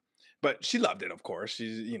take it. But she loved it, of course.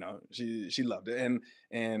 She loved it,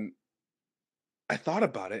 and I thought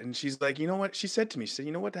about it, and she's like, you know what? She said to me, she said,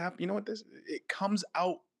 "You know what happened? You know what this? It comes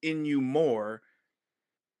out in you more,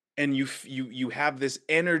 and you have this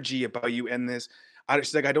energy about you, and this."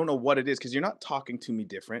 She's like, "I don't know what it is, because you're not talking to me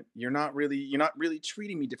different. You're not really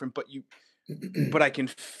treating me different, but I can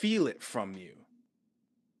feel it from you."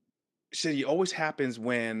 She said, "It always happens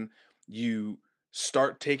when you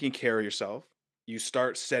start taking care of yourself, you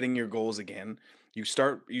start setting your goals again, you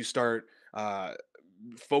start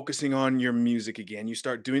focusing on your music again, you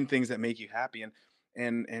start doing things that make you happy."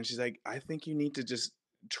 And she's like, "I think you need to just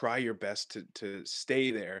try your best to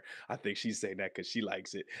stay there." I think she's saying that because she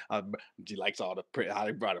likes it. She likes all the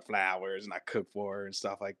I brought her flowers, and I cook for her and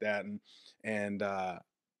stuff like that, and uh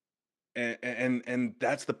and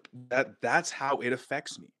that's how it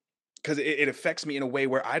affects me, because it affects me in a way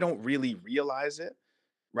where I don't really realize it,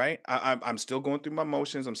 right? I'm still going through my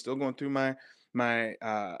motions. I'm still going through my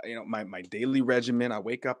daily regimen. I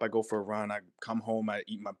wake up, I go for a run, I come home, I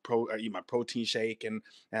eat my protein shake, and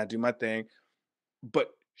I do my thing.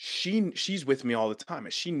 But she's with me all the time,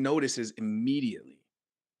 and she notices immediately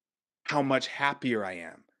how much happier I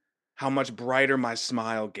am, how much brighter my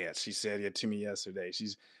smile gets. She said it to me yesterday.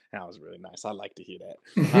 That was really nice. I like to hear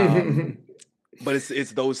that. But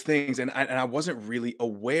it's those things, and I wasn't really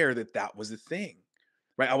aware that that was a thing,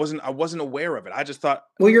 right? I wasn't aware of it. I just thought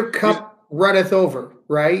Well, your there's cup runneth over,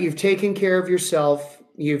 right? You've taken care of yourself.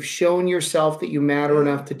 You've shown yourself that you matter yeah,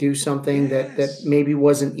 enough to do something that yes, maybe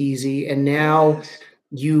wasn't easy, and now yes,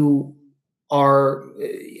 you are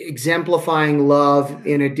exemplifying love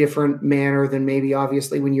in a yeah, different manner than maybe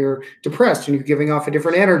obviously when you're depressed and you're giving of off a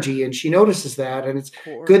different course, energy, and she notices that, and it's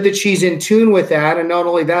of good that course. she's in tune with that, and not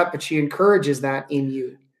only that, but she encourages that in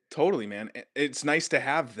you. Totally, man. It's nice to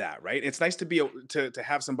have that, right? It's nice to be to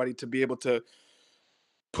have somebody to be able to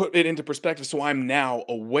put it into perspective. So I'm now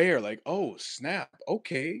aware, like, oh snap,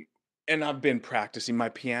 okay. And I've been practicing my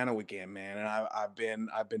piano again, man. And I've been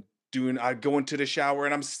doing. I go into the shower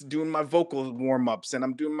and I'm doing my vocal warm ups, and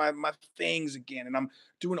I'm doing my things again, and I'm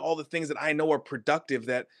doing all the things that I know are productive.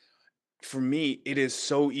 That for me, it is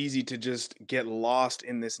so easy to just get lost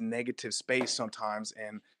in this negative space sometimes,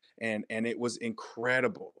 and it was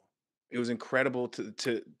incredible. It was incredible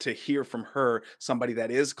to hear from her, somebody that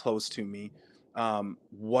is close to me,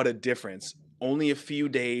 what a difference only a few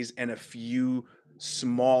days and a few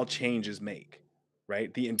small changes make.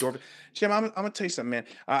 Right, the endorphin. Jim, I'm gonna tell you something, man.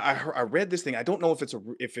 I read this thing. I don't know if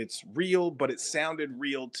it's real, but it sounded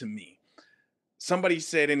real to me. Somebody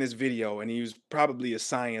said in this video, and he was probably a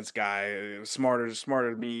science guy, smarter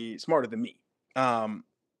than me. Um,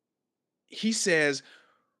 he says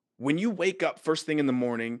when you wake up first thing in the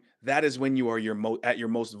morning, that is when you are at your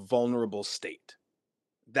most vulnerable state.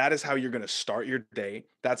 That is how you're going to start your day.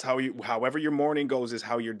 That's however your morning goes, is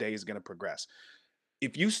how your day is going to progress.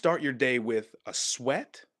 If you start your day with a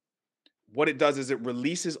sweat, what it does is it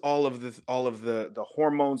releases all of the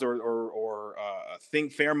hormones or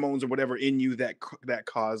think pheromones or whatever in you that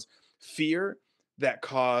cause fear, that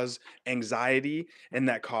cause anxiety, and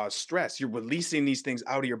that cause stress. You're releasing these things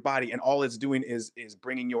out of your body, and all it's doing is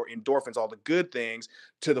bringing your endorphins, all the good things,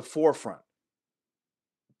 to the forefront.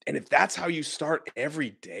 And if that's how you start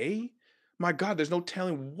every day, my God, there's no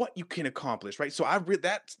telling what you can accomplish, right? So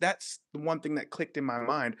that's the one thing that clicked in my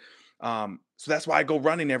mind. So that's why I go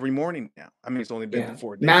running every morning now. I mean, it's only been Yeah,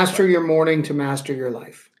 4 days, master but your morning to master your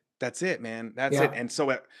life. that's it, man. That's it. Yeah. And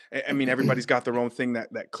so, I mean, everybody's got their own thing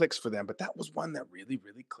that clicks for them, but that was one that really,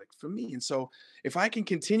 really clicked for me. And so, if I can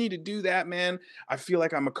continue to do that, man, I feel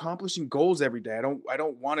like I'm accomplishing goals every day. I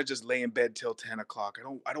don't want to just lay in bed till 10 o'clock.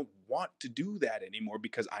 I don't want to do that anymore,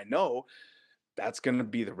 because I know that's going to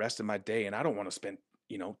be the rest of my day, and I don't want to spend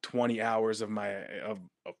 20 hours of I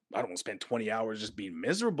don't want to spend 20 hours just being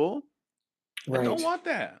miserable. I don't Right. want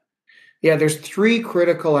that. Yeah, there's three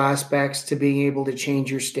critical aspects to being able to change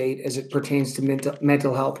your state as it pertains to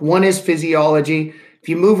mental health. One is physiology. If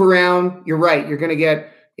you move around, you're right, you're going to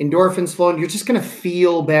get endorphins flowing. You're just going to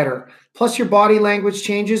feel better. Plus, your body language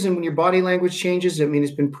changes, and when your body language changes, I mean,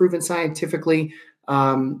 it's been proven scientifically.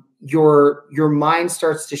 Your mind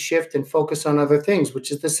starts to shift and focus on other things,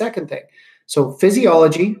 which is the second thing. So,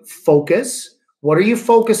 physiology, focus. What are you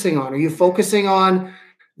focusing on? Are you focusing on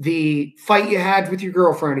the fight you had with your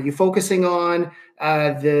girlfriend? Are you focusing on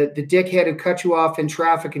the dickhead who cut you off in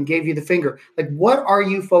traffic and gave you the finger? Like, what are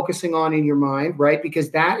you focusing on in your mind, right? Because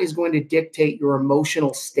that is going to dictate your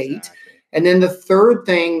emotional state. Exactly. And then the third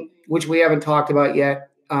thing, which we haven't talked about yet,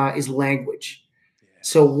 is language.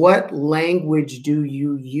 So, Yes. what language do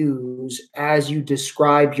you use as you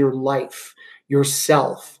describe your life,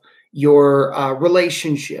 yourself, your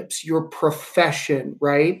relationships, your profession?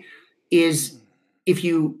 Right? Is Mm. if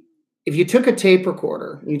you if you took a tape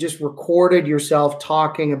recorder, you just recorded yourself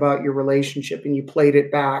talking about your relationship and you played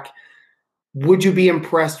it back, would you be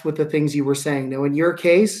impressed with the things you were saying? Now, in your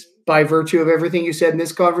case, by virtue of everything you said in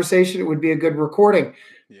this conversation, it would be a good recording.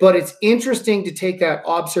 But Yeah. it's interesting to take that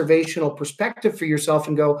observational perspective for yourself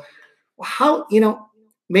and go, well, how,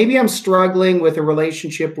 maybe I'm struggling with a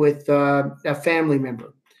relationship with a family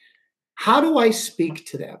member. How do I speak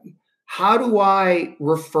to them? How do I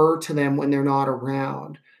refer to them when they're not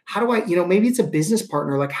around? How do I, maybe it's a business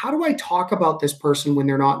partner. Like, how do I talk about this person when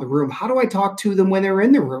they're not in the room? How do I talk to them when they're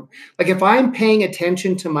in the room? Like, if I'm paying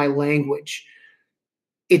attention to my language,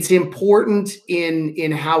 it's important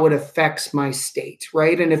in how it affects my state,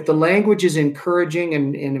 right? And if the language is encouraging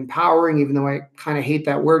and empowering, even though I kind of hate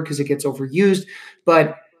that word because it gets overused,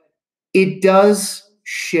 but it does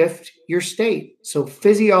shift your state. So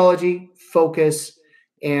physiology, focus,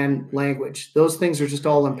 and language. Those things are That's just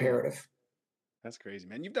all crazy. imperative. That's crazy,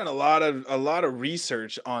 man. You've done a lot of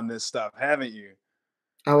research on this stuff, haven't you?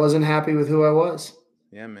 I wasn't happy with who I was.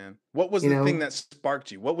 Yeah, man. What was you the thing know? that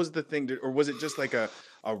sparked you? What was the thing, or was it just like a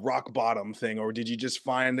rock bottom thing, or did you just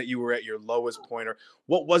find that you were at your lowest point, or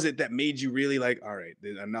what was it that made you really like, all right,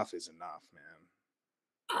 enough is enough, man?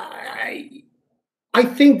 I I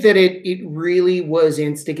think that it really was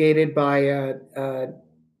instigated by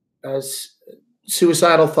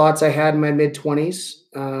suicidal thoughts I had in my mid 20s,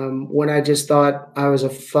 when I just thought I was a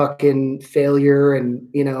fucking failure, and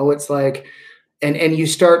it's like, and you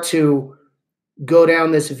start to go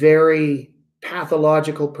down this very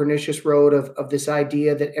pathological, pernicious road of this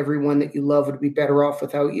idea that everyone that you love would be better off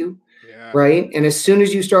without you, Yeah. right? And as soon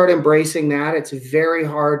as you start embracing that, it's very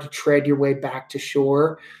hard to tread your way back to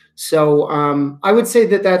shore. So I would say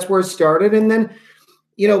that that's where it started, and then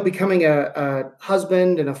becoming a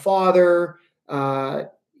husband and a father. Uh,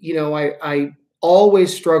 I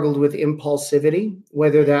always struggled with impulsivity,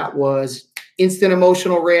 whether that was instant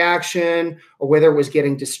emotional reaction or whether it was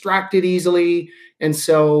getting distracted easily. And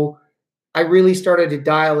so I really started to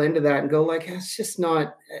dial into that and go like, it's just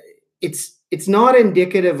not, it's not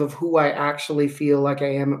indicative of who I actually feel like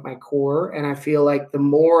I am at my core. And I feel like the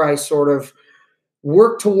more I sort of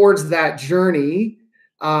work towards that journey,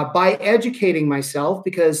 by educating myself,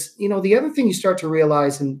 because the other thing you start to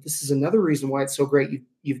realize, and this is another reason why it's so great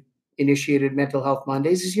you've initiated Mental Health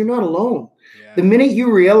Mondays, is you're not alone. The Yeah. minute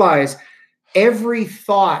you realize every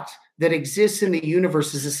thought that exists in the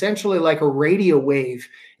universe is essentially like a radio wave,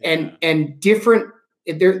 Yeah. and different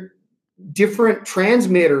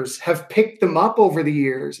transmitters have picked them up over the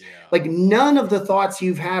years. Yeah. Like, none of the thoughts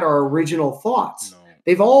you've had are original thoughts. No.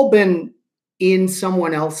 They've all been in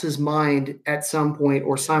someone else's mind at some point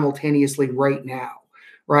or simultaneously right now,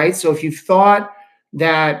 right? So if you've thought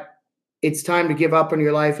that it's time to give up on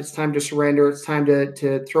your life, it's time to surrender, it's time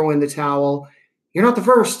to throw in the towel, you're not the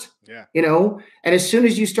first. Yeah. And as soon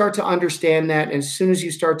as you start to understand that, and as soon as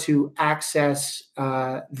you start to access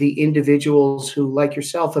the individuals who, like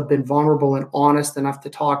yourself, have been vulnerable and honest enough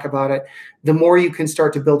to talk about it, the more you can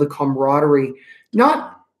start to build a camaraderie,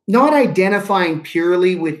 not identifying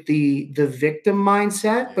purely with the victim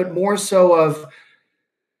mindset, but more so of,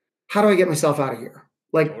 how do I get myself out of here?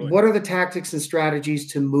 Like, Totally. what are the tactics and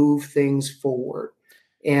strategies to move things forward?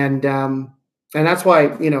 And that's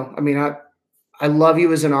why, I love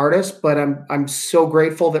you as an artist, but I'm so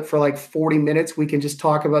grateful that for like 40 minutes we can just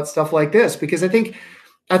talk about stuff like this, because I think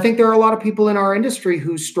there are a lot of people in our industry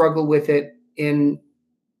who struggle with it, and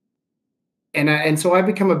so I've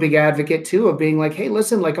become a big advocate too of being like, hey,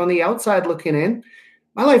 listen, like, on the outside looking in,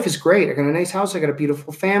 my life is great. I got a nice house, I got a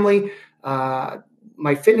beautiful family,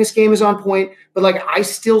 my fitness game is on point, but like, I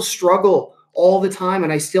still struggle all the time,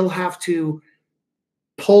 and I still have to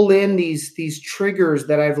pull in these triggers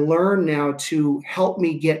that I've learned now to help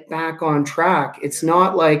me get back on track. It's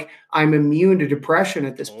not like I'm immune to depression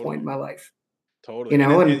at this point in my life, Totally. And,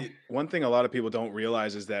 and one thing a lot of people don't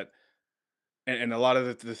realize is that, and a lot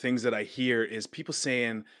of the things that I hear is people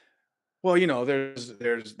saying, well, there's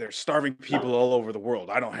starving people all over the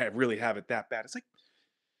world. I don't really have it that bad. It's like,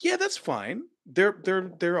 yeah, that's fine.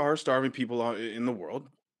 There are starving people in the world,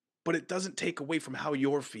 but it doesn't take away from how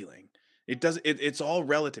you're feeling. It's all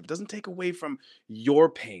relative. It doesn't take away from your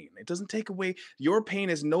pain. It doesn't take away, your pain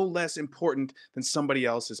is no less important than somebody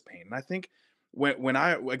else's pain. And I think when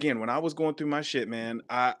I was going through my shit, man,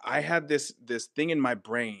 I had this thing in my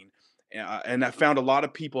brain, and I found a lot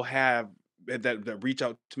of people have that reach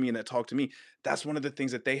out to me and that talk to me. That's one of the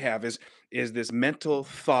things that they have is this mental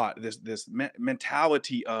thought, this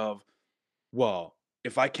mentality of, well,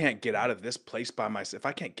 if I can't get out of this place by myself, if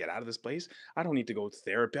I can't get out of this place, I don't need to go to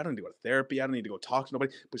therapy. I don't need to go to therapy. I don't need to go talk to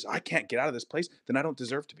nobody, because I can't get out of this place, then I don't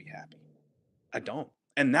deserve to be happy. I don't.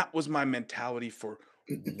 And that was my mentality for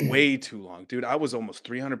way too long, dude. I was almost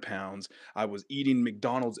 300 pounds. I was eating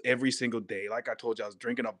McDonald's every single day. Like I told you, I was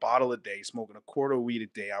drinking a bottle a day, smoking a quarter of weed a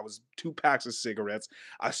day. I was 2 packs of cigarettes.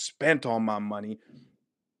 I spent all my money,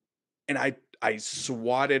 and I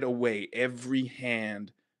swatted away every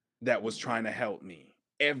hand that was trying to help me,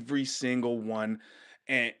 every single one.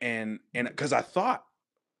 And because I thought,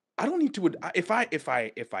 I don't need to, if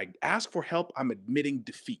I ask for help, I'm admitting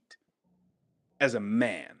defeat as a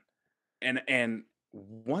man. And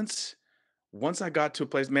once I got to a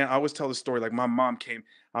place, man, I always tell the story, like my mom came.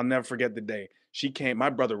 I'll never forget the day she came.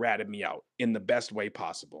 My brother ratted me out in the best way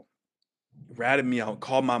possible. Ratted me out,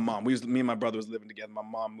 called my mom. Me and my brother was living together. My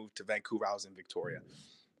mom moved to Vancouver. I was in Victoria.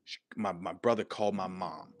 My brother called my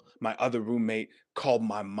mom. My other roommate called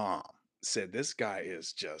my mom. Said, this guy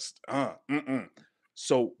is just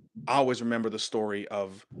So I always remember the story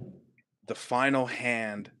of the final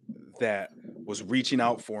hand that was reaching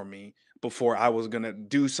out for me before I was gonna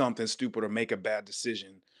do something stupid or make a bad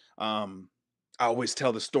decision. Um, I always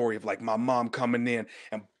tell the story of like my mom coming in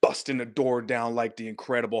and busting the door down like the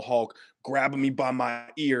Incredible Hulk, grabbing me by my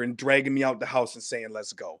ear and dragging me out the house and saying,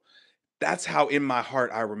 "Let's go." That's how in my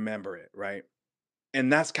heart I remember it, right?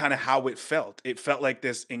 And that's kind of how it felt. It felt like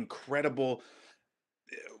this incredible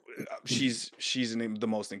the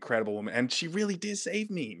most incredible woman, and she really did save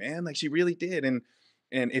me, man. Like she really did. And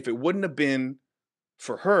if it wouldn't have been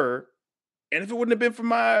for her, and if it wouldn't have been for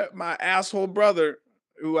my asshole brother,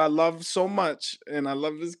 who I love so much, and I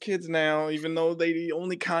love his kids now, even though they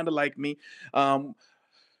only kind of like me. Um,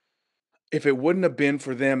 if it wouldn't have been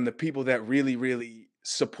for them, the people that really, really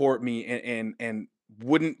support me and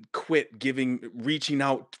wouldn't quit reaching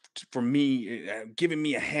out for me, giving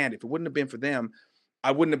me a hand. If it wouldn't have been for them,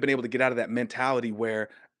 I wouldn't have been able to get out of that mentality where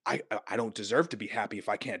I don't deserve to be happy if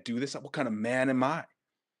I can't do this. What kind of man am I?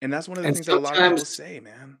 And that's one of the And things that a lot of people say,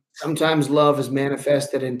 man. sometimes love is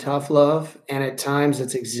manifested in tough love, and at times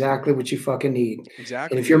it's exactly what you fucking need. And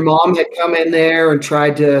Exactly, if your dude. mom had come in there and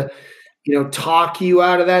tried to, talk you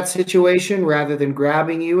out of that situation rather than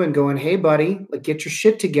grabbing you and going, "Hey, buddy, like get your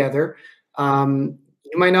shit together," you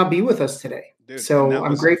might not be with us today. Dude, and So that I'm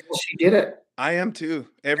was grateful she did it. I am too,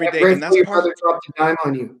 every And I'm day, and grateful that's your part brother dropped a dime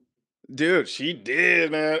on you. dude, she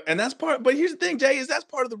did, man. And that's part but here's the thing, Jay, is that's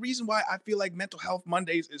part of the reason why I feel like Mental Health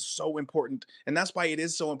Mondays is so important, and that's why it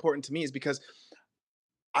is so important to me is because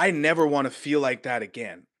I never wanna feel like that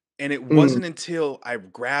again, and it Mm, wasn't until I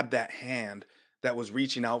grabbed that hand that was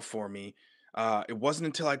reaching out for me, it wasn't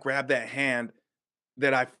until I grabbed that hand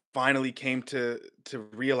that I finally came to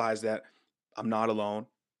realize that I'm not alone.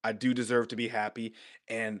 I do deserve to be happy,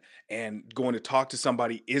 and going to talk to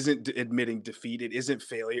somebody isn't admitting defeat. It isn't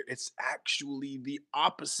failure. It's actually the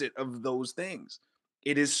opposite of those things.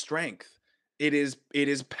 It is strength. It is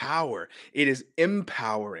power. It is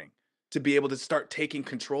empowering to be able to start taking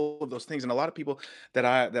control of those things. And a lot of people that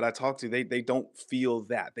I talk to, they don't feel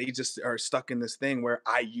that. They just are stuck in this thing where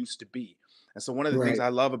I used to be. And so one of the things right. I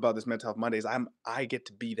love about this Mental Health Mondays, I get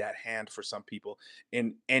to be that hand for some people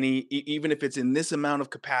in even if it's in this amount of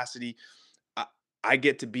capacity, I, I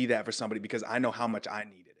get to be that for somebody because I know how much I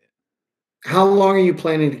needed it. How long are you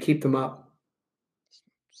planning to keep them up?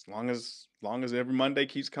 As long as every Monday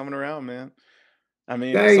keeps coming around, man. I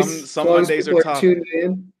mean, some Nice. As some long as Mondays are people are tough. tuning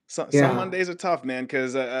in. Some Yeah. Mondays are tough, man,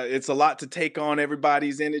 because it's a lot to take on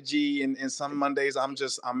everybody's energy, and some Mondays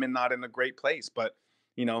not in a great place, but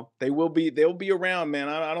they'll be around, man.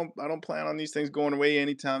 I don't plan on these things going away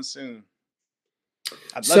anytime soon.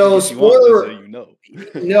 I'd love to So get you on, just so spoiler, you know.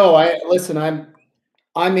 no, I listen,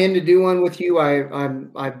 I'm in to do one with you.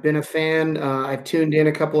 I've been a fan. I've tuned in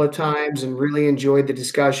a couple of times and really enjoyed the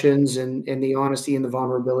discussions and the honesty and the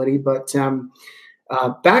vulnerability. But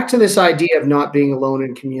back to this idea of not being alone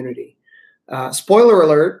in community. Spoiler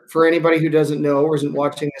alert for anybody who doesn't know or isn't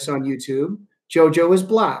watching this on YouTube: JoJo is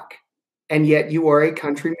black, and yet you are a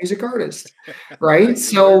country music artist, right? Yes,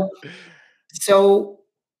 sir. So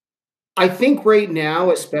I think right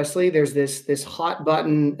now, especially, there's this hot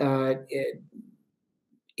button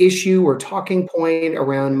issue or talking point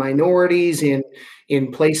around minorities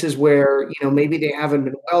in places where maybe they haven't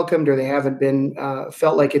been welcomed or they haven't been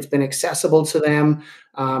felt like it's been accessible to them.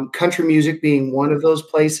 Country music being one of those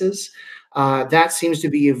places. That seems to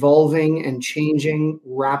be evolving and changing Yeah.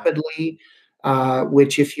 rapidly.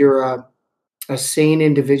 Which, if you're a sane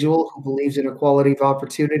individual who believes in equality of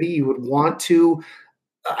opportunity, you would want to.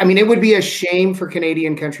 I mean, it would be a shame for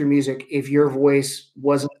Canadian country music if your voice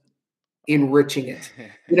wasn't enriching it.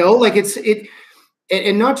 Like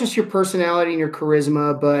and not just your personality and your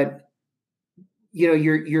charisma, but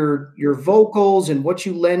your vocals and what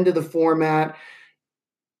you lend to the format.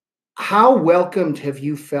 How welcomed have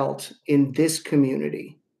you felt in this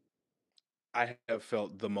community? I have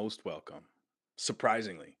felt the most welcome,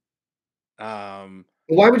 surprisingly. Um,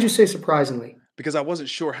 Why would you say surprisingly? because I wasn't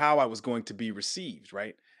sure how I was going to be received,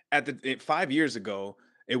 right? 5 years ago,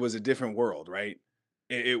 it was a different world, right?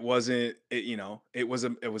 It wasn't, it was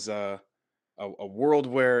a world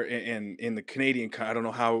where in the I don't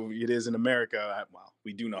know how it is in America. Well,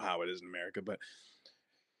 we do know how it is in America, but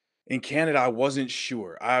in Canada, I wasn't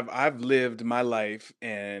sure. I've lived my life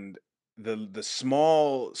and the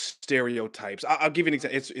small stereotypes. I'll give you an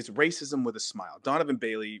example. It's racism with a smile. Donovan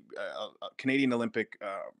Bailey, a Canadian Olympic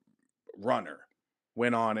runner,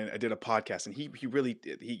 went on and I did a podcast, and he really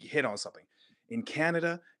he hit on something. In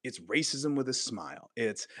Canada, it's racism with a smile.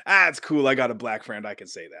 It's cool. I got a black friend. I can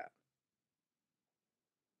say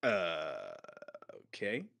that.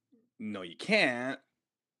 Okay. No, you can't.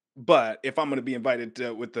 But if I'm going to be invited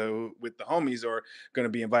with the homies, or going to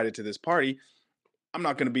be invited to this party, I'm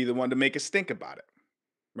not going to be the one to make a stink about it,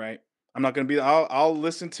 right? I'm not going to be, I'll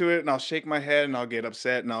listen to it and I'll shake my head and I'll get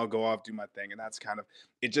upset and I'll go off, do my thing. And that's kind of,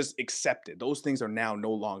 it just accepted. Those things are now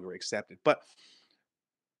no longer accepted. But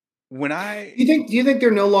when I, Do you think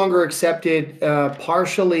they're no longer accepted,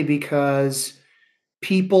 partially because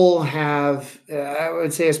people have, I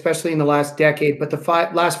would say, especially in the last decade, but the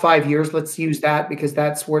last 5 years, let's use that because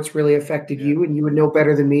that's what's really affected yeah, you, and you would know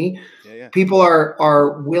better than me. yeah, yeah. People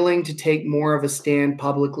are willing to take more of a stand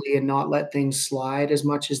publicly and not let things slide as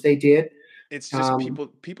much as they did. It's just Um,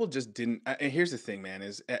 people just didn't. And here's the thing, man,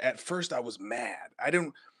 is at first I was mad. I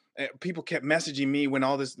didn't, people kept messaging me when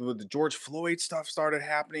all this, with the George Floyd stuff started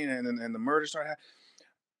happening and the murder started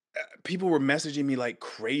people were messaging me like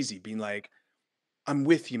crazy, being like, "I'm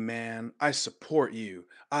with you, man. I support you.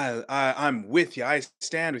 I'm with you. I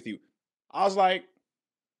stand with you." I was like,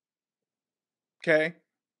 "Okay,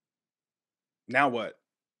 now what?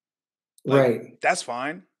 Like, right. that's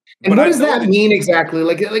fine." And But what I does know that that mean exactly?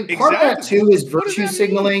 Like part of that exactly. too is What does virtue that mean?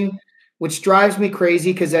 signaling, which drives me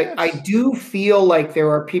crazy because I Yes, do feel like there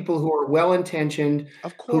are people who are well-intentioned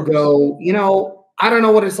of who course. go, I don't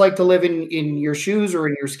know what it's like to live in your shoes or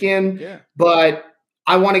in your skin, Yeah, but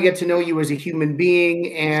I want to get to know you as a human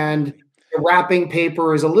being, and exactly. the wrapping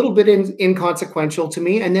paper is a little bit inconsequential to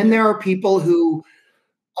me. And then Yeah, there are people who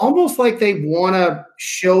almost like they wanna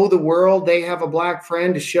show the world they have a black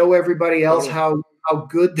friend, to show everybody else totally. how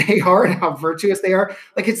good they are and how virtuous they are.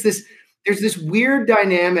 Like, there's this weird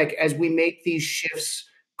dynamic as we make these shifts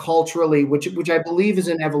culturally, which I believe is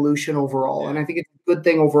an evolution overall, and Yeah, I think it's a good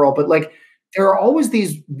thing overall, but, like, there are always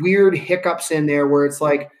these weird hiccups in there where it's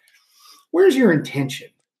like, "Where's your intention?"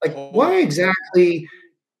 Like, why totally. exactly,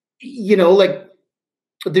 like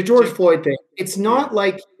the George Jim, Floyd thing, it's yeah, not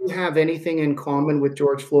like you have anything in common with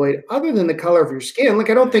George Floyd other than the color of your skin. Like,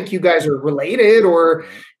 I don't yeah, think you guys are related, or,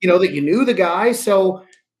 yeah. that you knew the guy. So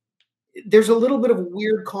there's a little bit of a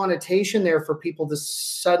weird connotation there for people to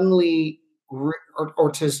suddenly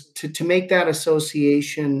or to make that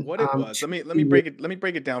association. What it was, let me break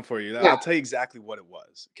it down for you. Yeah. I'll tell you exactly what it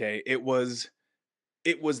was. Okay. It was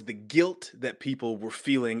the guilt that people were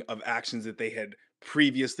feeling of actions that they had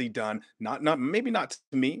previously done, not maybe not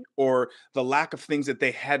to me, or the lack of things that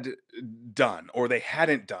they had done or they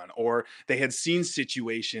hadn't done, or they had seen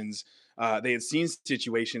situations that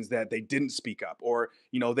they didn't speak up, or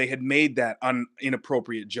they had made that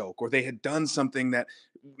inappropriate joke, or they had done something that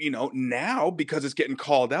now, because it's getting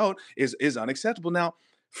called out, is unacceptable. Now,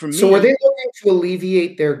 for So were they me, looking to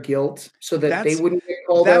alleviate their guilt so that they that's wouldn't get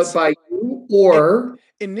called out that's by you, it. or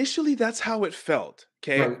Initially, that's how it felt.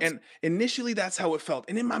 Okay, right? and initially that's how it felt,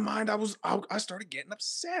 and in my mind I started getting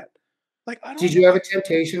upset. Like, I Did don't you have a want.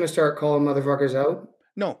 temptation to start calling motherfuckers out?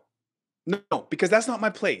 No, no, because that's not my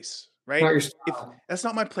place, right? Not your If style. that's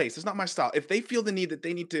not my place, it's not my style. If they feel the need that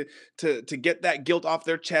they need to get that guilt off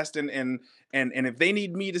their chest, and if they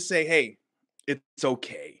need me to say, "Hey, it's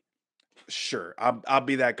okay," sure, I'll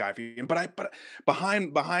be that guy for you. But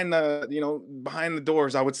behind the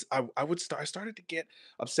doors, I started to get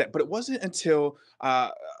upset. But it wasn't until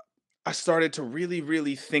I started to really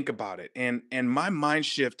really think about it, and my mind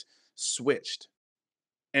shift switched,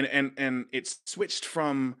 and it switched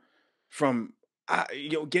from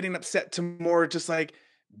getting upset to more just like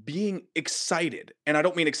being excited. And I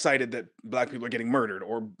don't mean excited that black people are getting murdered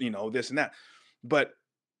or this and that, but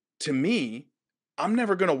to me, I'm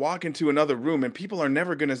never gonna walk into another room and people are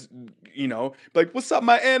never gonna, like, "What's up,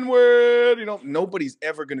 my N word?" Nobody's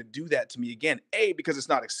ever gonna do that to me again. A, because it's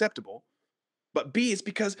not acceptable, but B, it's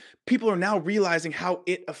because people are now realizing how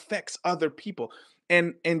it affects other people.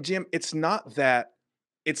 And Jim, it's not that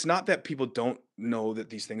people don't know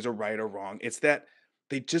that these things are right or wrong. It's that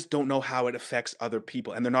they just don't know how it affects other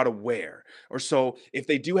people and they're not aware. Or so if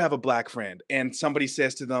they do have a black friend and somebody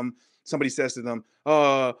says to them,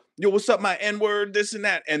 yo, what's up, my N-word, this and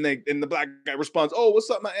that, and the black guy responds, oh, what's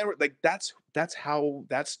up, my N-word? Like, that's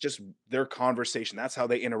just their conversation. That's how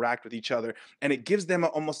they interact with each other. And it gives them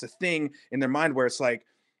almost a thing in their mind where it's like,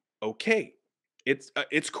 okay,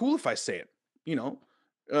 it's cool if I say it, you know.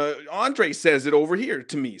 Andre says it over here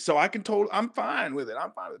to me, so I'm fine with it.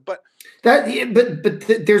 I'm fine with it. But That yeah,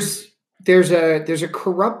 there's a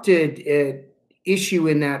corrupted issue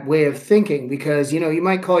in that way of thinking, because you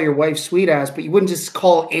might call your wife sweet ass, but you wouldn't just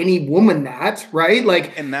call any woman that, right?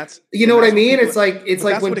 Like, and that's you know and what I that's what mean? people. It's But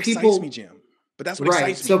like that's when what excites me, people, Jim. But that's what right.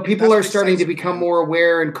 excites So me. people That's are what starting to excites me, become man. more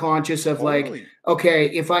aware and conscious of, like, Totally. okay,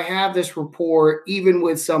 if I have this rapport, even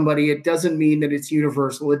with somebody, it doesn't mean that it's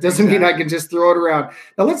universal. It doesn't mean I can Exactly. just throw it around.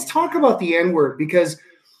 Now let's talk about Exactly. the N word, because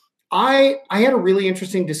I had a really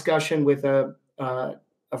interesting discussion with a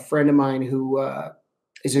friend of mine who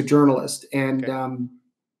is a journalist, and Okay.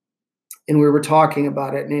 and we were talking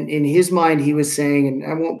about it. And in his mind, he was saying, and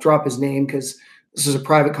I won't drop his name because this is a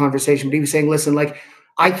private conversation, but he was saying, listen, like,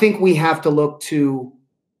 I think we have to look to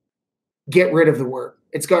get rid of the word.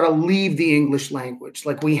 It's got to leave the English language.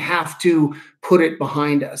 Like, we have to put it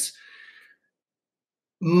behind us.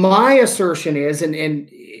 My assertion is, and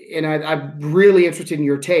I'm really interested in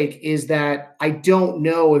your take, is that I don't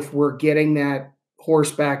know if we're getting that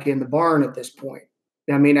horse back in the barn at this point.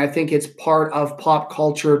 I mean, I think it's part of pop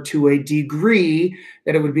culture to a degree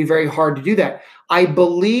that it would be very hard to do that. I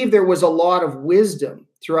believe there was a lot of wisdom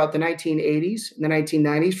throughout the 1980s and the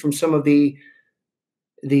 1990s from some of the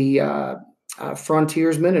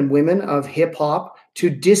frontiersmen and women of hip hop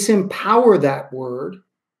to disempower that word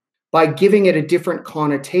by giving it a different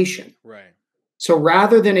connotation. Right. So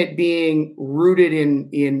rather than it being rooted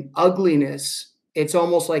in ugliness, it's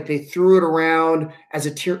almost like they threw it around as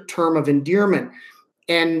a term of endearment.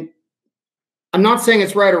 And I'm not saying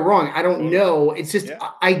it's right or wrong. I don't know. It's just,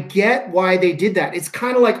 I get why they did that. It's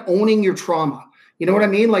kind of like owning your trauma. You know what I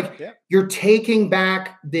mean? Like, you're taking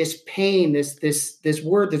back this pain, this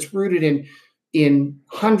word that's rooted in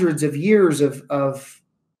hundreds of years of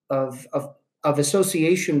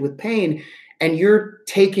association with pain, and you're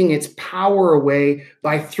taking its power away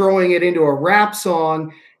by throwing it into a rap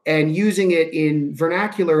song and using it in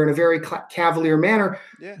vernacular in a very cavalier manner.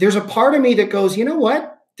 There's a part of me that goes, you know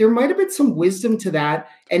what? There might have been some wisdom to that.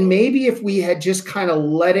 And maybe if we had just kind of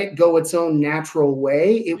let it go its own natural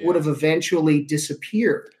way, it would have eventually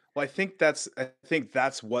disappeared. Well, I think that's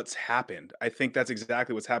what's happened. I think that's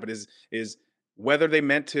exactly what's happened is whether they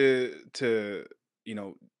meant to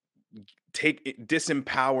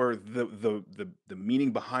disempower the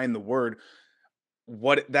meaning behind the word,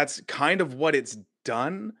 that's kind of what it's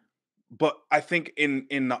done. But I think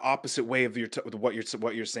in the opposite way of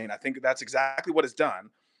what you're saying, I think that's exactly what it's done.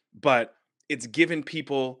 But it's given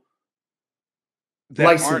people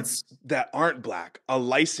that aren't black a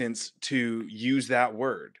license to use that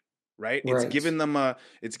word, right? It's given them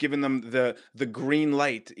the green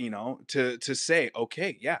light, to say,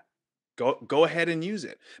 okay, yeah, go ahead and use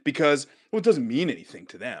it, because it doesn't mean anything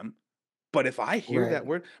to them. But if I hear that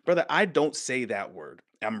word, brother, I don't say that word.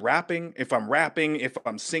 If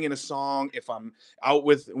I'm singing a song, if I'm out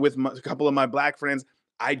with a couple of my black friends,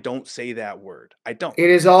 I don't say that word. I don't.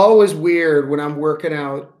 It is always weird when I'm working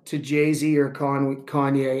out to Jay-Z or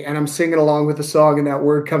Kanye and I'm singing along with the song and that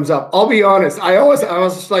word comes up. I'll be honest. I was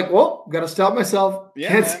just like, well, got to stop myself.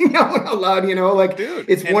 Can't sing that one out loud, like, dude,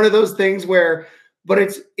 it's one of those things where, but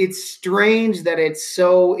it's strange that it's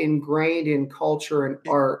so ingrained in culture and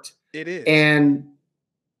art. It is.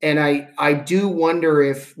 And I do wonder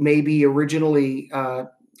if maybe originally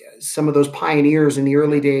some of those pioneers in the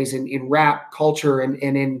early days in rap culture and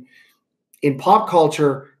in pop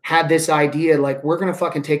culture had this idea, like, we're going to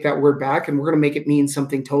fucking take that word back and we're going to make it mean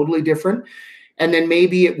something totally different. And then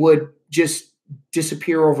maybe it would just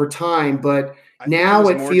disappear over time. But now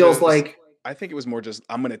it feels like, I think it was more just,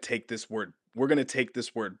 we're going to take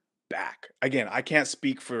this word back. Again, I can't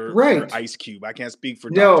speak for Ice Cube. I can't speak for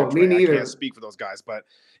Dr. Dre. Me neither. I can't speak for those guys, but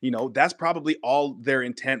that's probably all their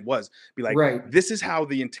intent was. Be like, this is how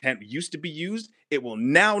the intent used to be used. It will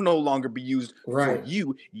now no longer be used for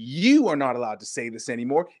you. You are not allowed to say this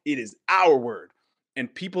anymore. It is our word.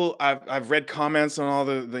 And people, I've read comments on all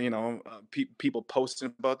the people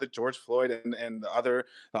posting about the George Floyd and the other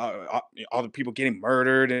all the people getting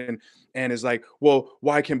murdered, and is like, well,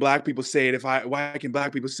 why can black people say it why can't I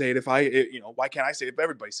say it if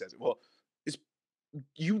everybody says it? Well,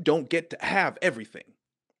 you don't get to have everything.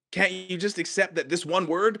 Can't you just accept that this one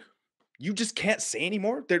word you just can't say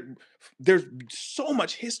anymore? There's so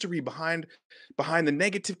much history behind the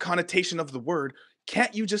negative connotation of the word.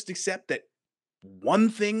 Can't you just accept that one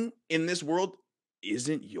thing in this world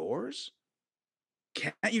isn't yours?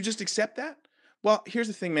 Can't you just accept that? Well, here's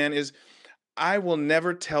the thing, man, is I will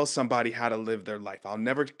never tell somebody how to live their life. I'll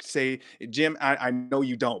never say, Jim, I know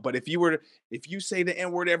you don't, but if you say the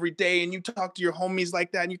N-word every day and you talk to your homies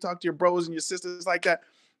like that and you talk to your bros and your sisters like that,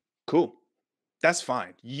 cool. That's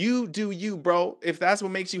fine. You do you, bro. If that's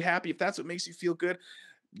what makes you happy, if that's what makes you feel good,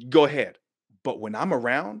 go ahead. But when I'm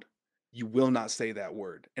around, you will not say that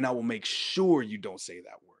word. And I will make sure you don't say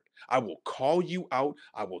that word. I will call you out.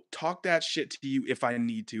 I will talk that shit to you if I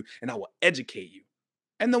need to, and I will educate you.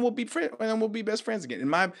 And then we'll be friends, and then we'll be best friends again.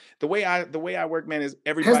 And the way I work, man, is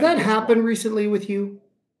everybody. Has that happened recently with you?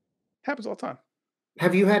 Happens all the time.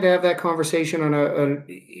 Have you had to have that conversation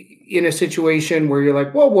in a situation where you're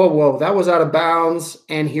like, whoa, that was out of bounds,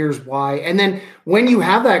 and here's why? And then when you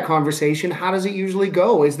have that conversation, how does it usually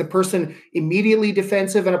go? Is the person immediately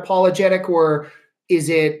defensive and apologetic, or is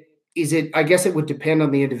it I guess it would depend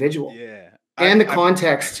on the individual Yeah. and the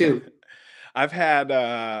context too. I've had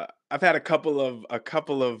a couple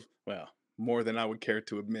of well, more than I would care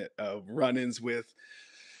to admit, of run-ins with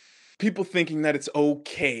people thinking that it's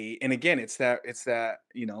okay. And again, it's that,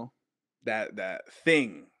 that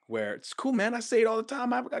thing where it's cool, man. I say it all the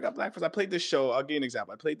time. I got black friends. I played this show. I'll give you an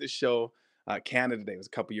example. I played this show, Canada Day. It was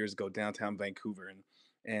a couple years ago, downtown Vancouver,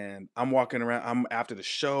 and I'm walking around. I'm after the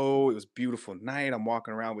show. It was a beautiful night. I'm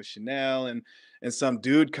walking around with Chanel, and some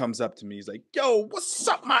dude comes up to me. He's like, "Yo, what's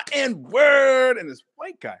up, my N word?" And this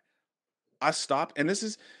white guy. I stopped, and this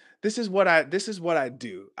is what I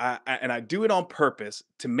do. And I do it on purpose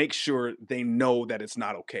to make sure they know that it's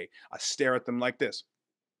not okay. I stare at them like this.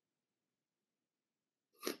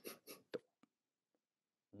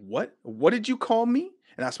 What did you call me?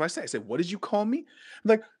 And that's what I say. I said, what did you call me? I'm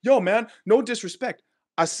like, yo, man, no disrespect.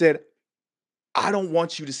 I said, I don't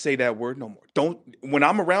want you to say that word no more. Don't When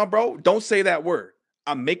I'm around, bro, don't say that word.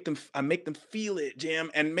 I make them feel it, Jim.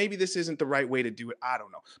 And maybe this isn't the right way to do it. I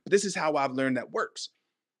don't know. But this is how I've learned that works.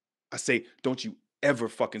 I say, don't you ever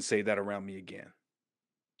fucking say that around me again.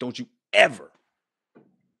 Don't you ever.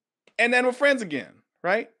 And then we're friends again,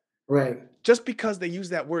 right? Right. Just because they use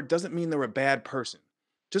that word doesn't mean they're a bad person.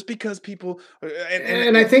 Just because people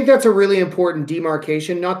And I think that's a really important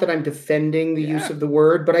demarcation. Not that I'm defending the use yeah, of the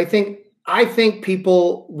word, but I think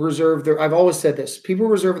people reserve their. I've always said this: people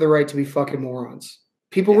reserve the right to be fucking morons.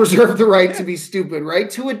 People yeah, reserve the right to yeah, be stupid, right?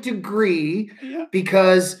 To a degree, yeah,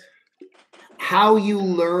 because how you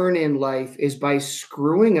learn in life is by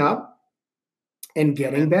screwing up and yeah,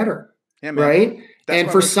 getting man, better, yeah, man. right? That's And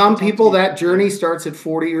why for when people some talk to people, me, that yeah, journey starts at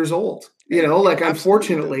 40 years old. it Like absolutely does.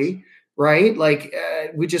 unfortunately, right? Like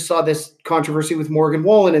we just saw this controversy with Morgan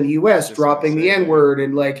Wallen in the I was US just gonna dropping the say, N man, word.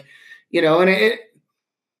 And like, and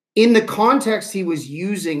in the context he was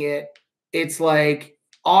using it, it's like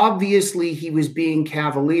obviously he was being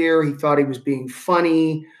cavalier. He thought he was being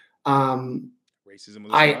funny. Um, racism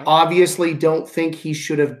with a I smile, obviously don't think he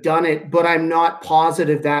should have done it, but I'm not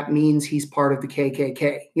positive that means he's part of the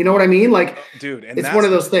KKK. You know what I mean? Like, dude. And it's one that's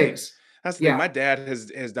of the those thing. things. That's the thing. Yeah. My dad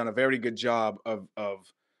has done a very good job of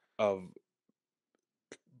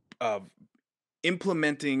of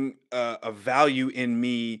implementing a value in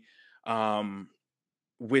me, um,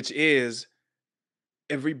 which is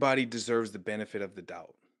everybody deserves the benefit of the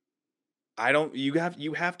doubt. I don't you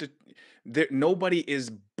have to there nobody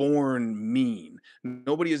is born mean.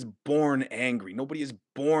 Nobody is born angry. Nobody is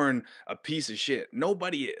born a piece of shit.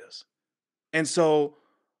 Nobody is. And so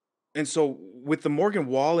with the Morgan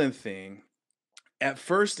Wallen thing, at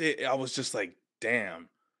first I was just like, damn,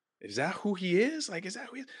 is that who he is? Like, is that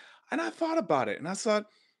who he is? And I thought about it and I thought,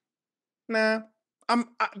 nah,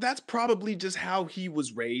 that's probably just how he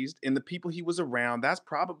was raised and the people he was around. That's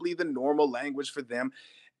probably the normal language for them.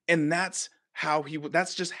 And that's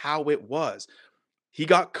just how it was. He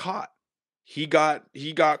got caught. He got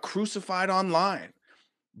crucified online,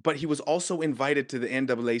 but he was also invited to the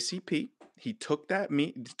NAACP. He took that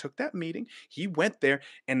meeting. He went there,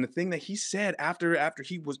 and the thing that he said after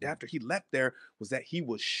he left there was that he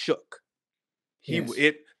was shook. Yes.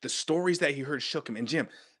 The stories that he heard shook him. And Jim,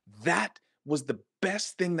 that was the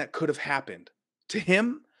best thing that could have happened to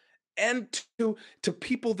him and to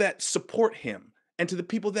people that support him and to the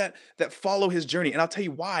people that follow his journey. And I'll tell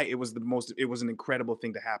you why it was an incredible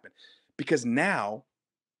thing to happen. Because now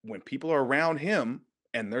when people are around him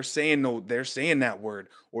and they're saying no, they're saying that word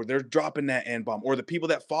or they're dropping that N bomb, or the people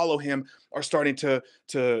that follow him are starting to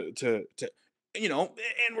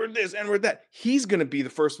and we're this and we're that. He's gonna be the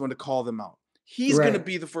first one to call them out. He's gonna Right.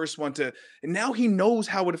 be the first one to, and now he knows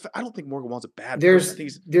how it. I don't think Morgan Wallen's a bad person. I There's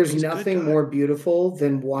think there's he's a good nothing guy. more beautiful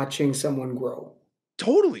than watching someone grow.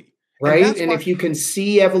 Totally, and Right. that's And why if you can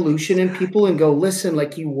see evolution in people and exactly. go, listen,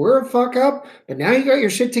 like you were a fuck up, but now you got your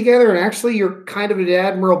shit together and actually you're kind of an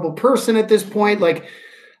admirable person at this point. Like,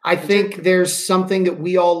 I And Jim, think there's something that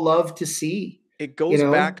we all love to see, it you goes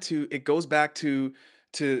back know? to it goes back to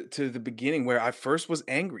the beginning where I first was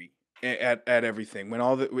angry at everything when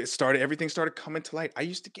everything started coming to light. I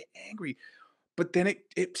used to get angry, but then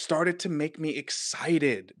it started to make me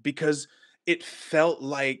excited because it felt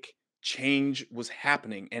like change was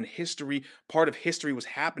happening and part of history was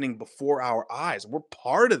happening before our eyes. We're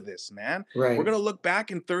part of this, man. We're Right. going to look back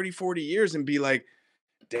in 30, 40 years and be like,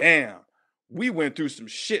 damn, we went through some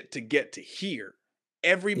shit to get to here.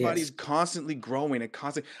 Yes. Everybody's constantly growing and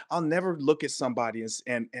constantly. I'll never look at somebody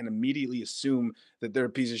and immediately assume that they're a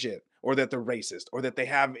piece of shit or that they're racist or that they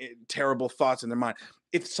have terrible thoughts in their mind.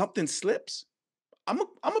 If something slips, I'm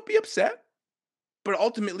gonna be upset. but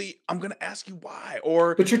ultimately I'm going to ask you why,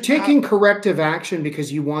 or But you're how. taking corrective action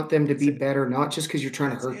because you want them to That's be it. better, not just because you're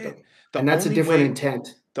trying to That's hurt it. them. The And that's a only different way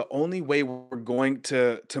intent. the only way we're going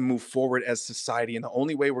to move forward as society, and the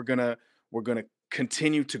only way we're gonna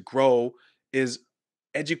continue to grow, is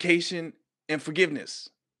education and forgiveness.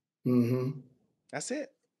 Hmm. That's it.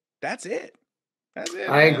 That's it. That's it,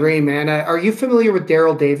 I man. agree, man. Are you familiar with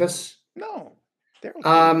Daryl Davis? No. Daryl Davis.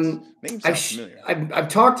 Um, Name I've, sounds sh- familiar. I've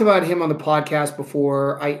talked about him on the podcast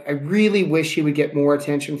before. I really wish he would get more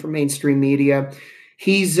attention from mainstream media.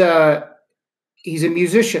 He's uh, he's a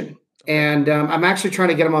musician, Okay. and I'm actually trying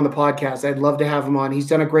to get him on the podcast. I'd love to have him on. He's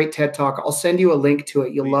done a great TED talk. I'll send you a link to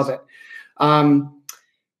it. You'll love Please. it. Um,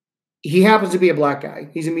 he happens to be a black guy.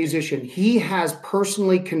 He's a Yeah. musician. He has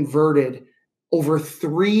personally converted over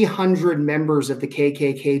 300 members of the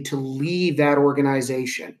KKK to leave that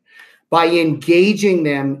organization by engaging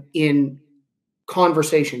them in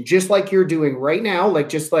conversation, just like you're doing right now, like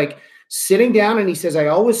just like sitting down. And he says, I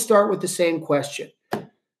always start with the same question: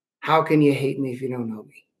 how can you hate me if you don't know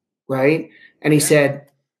me? Right. And he Yeah. said,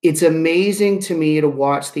 it's amazing to me to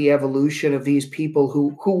watch the evolution of these people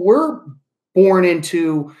who were born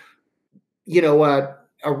into, a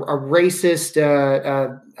racist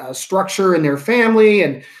structure in their family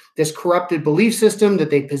and this corrupted belief system that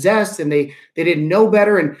they possessed, and they didn't know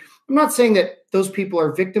better. And I'm not saying that those people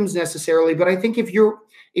are victims necessarily, but I think if you're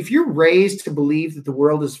raised to believe that the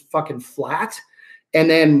world is fucking flat, and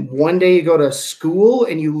then one day you go to school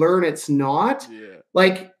and you learn it's not, Yeah.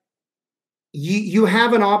 like, you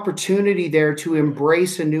have an opportunity there to Yeah.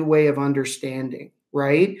 embrace a new way of understanding,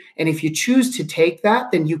 right? And if you choose to take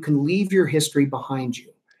that, then you can leave your history behind you,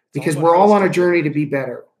 It's all because about we're how all it's on a journey to delivered. be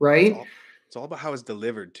better, It's right? all it's all about how it's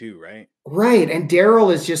delivered too, right? Right. And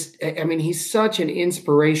Daryl is just, I mean, he's such an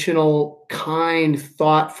inspirational, kind,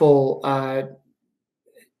 thoughtful,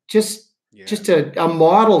 just Yeah. just a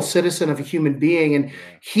model citizen of a human being. And Yeah.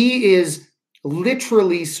 he is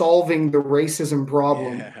literally solving the racism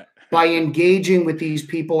problem Yeah. by engaging with these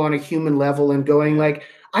people on a human level and going Yeah. like,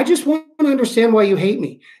 I just want to understand why you hate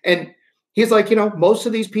me. And he's like, most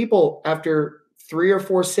of these people, after 3 or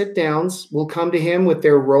 4 sit downs, will come to him with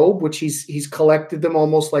their robe, which he's collected them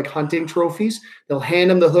almost like hunting trophies. They'll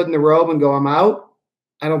hand him the hood and the robe and go, I'm out.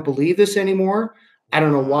 I don't believe this anymore. I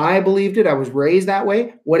don't know why I Wow. believed it. I was raised that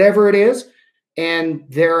way, whatever it is. And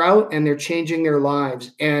they're out and they're changing their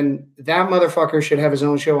lives. And that motherfucker should have his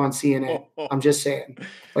own show on CNN. I'm just saying.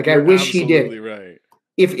 Like, I You're wish he did. absolutely right.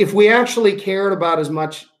 If we actually cared about as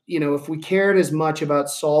much, if we cared as much about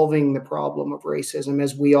solving the problem of racism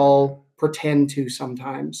as we Yeah, man. all pretend to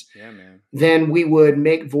sometimes, Yeah, man. then we would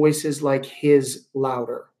make voices like his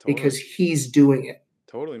louder because Totally. he's doing it.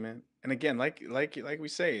 Totally, man. And again, like we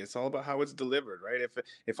say, it's all about how it's delivered, right?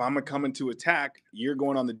 If I'm coming to attack, you're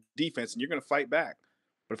going on the defense and you're going to fight back.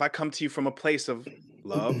 But if I come to you from a place of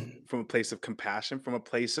love, from a place of compassion, from a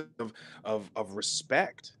place of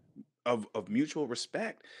respect, of mutual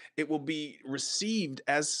respect, it will be received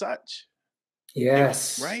as such.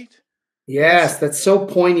 Yes. Right? That's Yes, that's so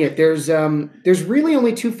poignant. There's really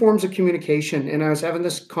only two forms of communication. And I was having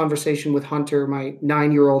this conversation with Hunter, my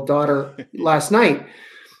 9-year-old daughter, last night.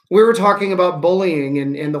 We were talking about bullying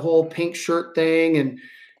and the whole pink shirt thing,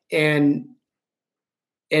 and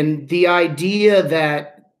and the idea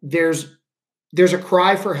that there's a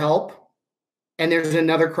cry for help and there's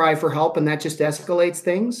another cry for help, and that just escalates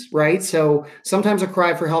things, right? So sometimes a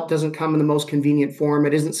cry for help doesn't come in the most convenient form.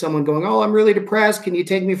 It isn't someone going, oh, I'm really depressed, can you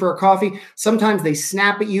take me for a coffee? Sometimes they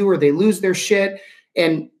snap at you or they lose their shit,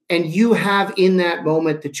 and you have in that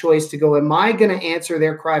moment the choice to go, am I going to answer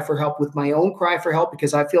their cry for help with my own cry for help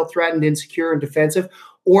because I feel threatened, insecure, and defensive?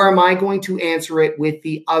 Or am I going to answer it with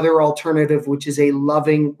the other alternative, which is a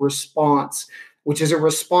loving response, which is a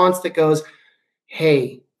response that goes,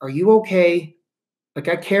 hey, are you okay? Like,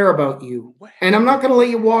 I care about you. what And I'm not happened. going to let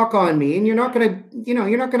you walk on me. And you're not going to,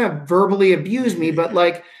 you're not going to verbally abuse me, but Yeah.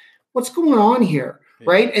 like, what's going on here? Yeah.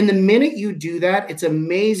 Right. And the minute you do that, it's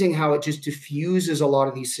amazing how it just diffuses a lot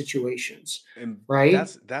of these situations. And Right.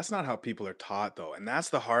 that's not how people are taught though. And that's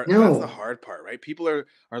the No. hard part, right? People are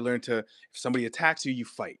learned to, if somebody attacks you, you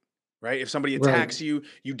fight, right? If somebody Right. attacks you,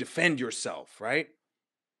 you defend yourself, right?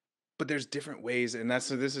 But there's different ways, and this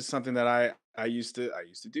is something that I used to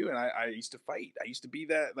do, and I used to fight. I used to be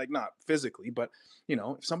that, like, not physically, but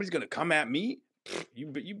if somebody's gonna come at me, you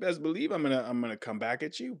best believe I'm gonna come back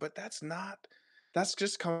at you. But that's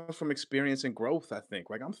just comes from experience and growth. I think,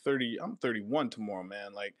 like, I'm 31 tomorrow,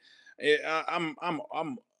 man. Like,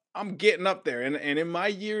 I'm getting up there, and in my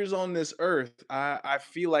years on this earth, I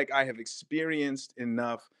feel like I have experienced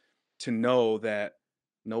enough to know that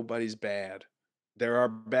nobody's bad. There are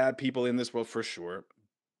bad people in this world for sure,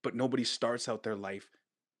 but nobody starts out their life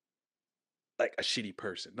like a shitty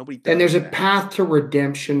person. Nobody And there's does a that. path to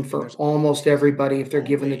redemption And for there's almost everybody if they're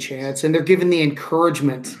given the always chance and they're given the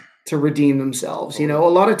encouragement to redeem themselves. You know,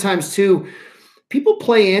 totally. a lot of times too, people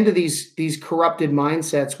play into these corrupted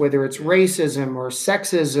mindsets, whether it's Yeah. racism or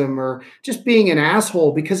sexism or just being an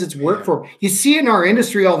asshole because it's worked Yeah. for 'em. You see it in our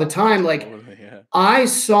industry all the time. Like Totally, yeah. I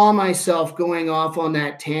saw myself going off on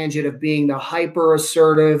that tangent of being the hyper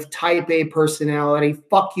assertive type A personality.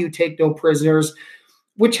 Fuck you, take no prisoners,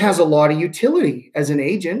 which has a lot of utility as an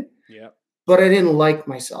agent. Yeah. But I didn't like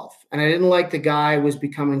myself. And I didn't like the guy I was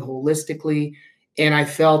becoming holistically. And I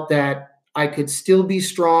felt that I could still be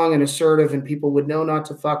strong and assertive and people would know not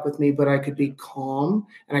to fuck with me, but I could be calm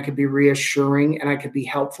and I could be reassuring and I could be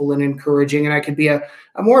helpful and encouraging and I could be a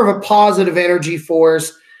more of a positive energy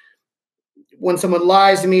force. When someone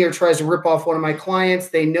lies to me or tries to rip off one of my clients,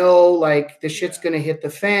 they know like the shit's Yeah. going to hit the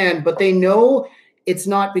fan, but they know it's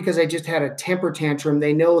not because I just had a temper tantrum.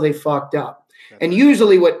 They know they fucked up. That's And right.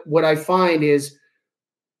 usually what I find is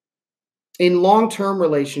in long-term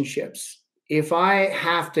relationships, if I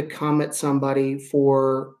have to come at somebody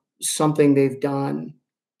for something they've done,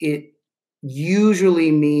 it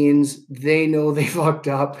usually means they know they fucked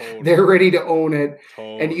up. Totally. They're ready to own it.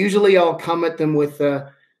 And Totally. usually I'll come at them with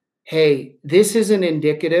hey, this isn't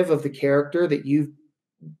indicative of the character that you've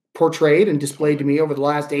portrayed and displayed to Totally. me over the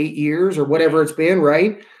last 8 years or whatever Yeah. it's been,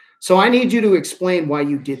 right? So I need you to explain why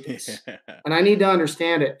you did this. Yeah. And I need to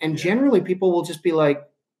understand it. And Yeah. generally people will just be like,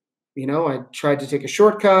 you know, I tried to take a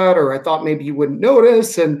shortcut or I thought maybe you wouldn't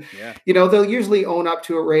notice. And, Yeah. you know, they'll usually own up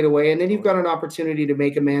to it right away. And then you've got Totally. an opportunity to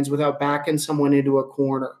make amends without backing someone into a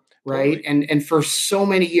corner. Right. Totally. And for so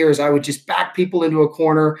many years, I would just back people into a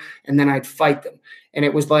corner and then I'd fight them. And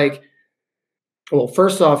it was like, well,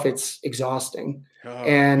 first off, it's exhausting. Oh.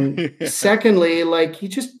 And Yeah. secondly, like you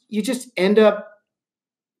just end up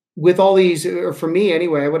with all these, or for me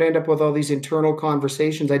anyway, I would end up with all these internal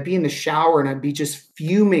conversations. I'd be in the shower and I'd be just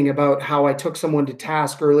fuming about how I took someone to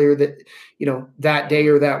task earlier that, you know, that day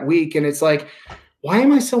or that week. And it's like, why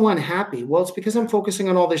am I so unhappy? Well, it's because I'm focusing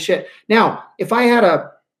on all this shit. Now, if I had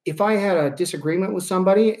a disagreement with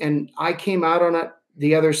somebody and I came out on it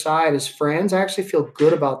the other side as friends, I actually feel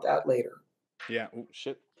good about that later. Yeah. Oh,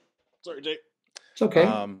 shit. Sorry, Jake. It's okay.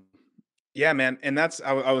 Yeah, man. And that's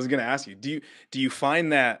I was gonna ask you, do you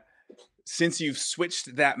find that since you've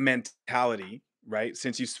switched that mentality, right?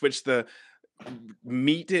 Since you switched the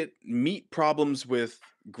meet problems with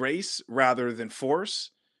grace rather than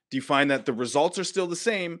force, do you find that the results are still the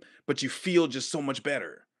same, but you feel just so much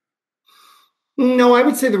better? No, I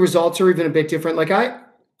would say the results are even a bit different. Like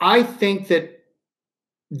I think that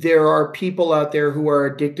there are people out there who are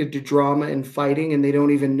addicted to drama and fighting and they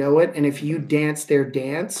don't even know it. And if you dance their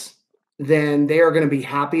dance, then they are going to be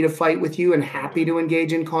happy to fight with you and happy to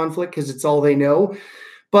engage in conflict because it's all they know.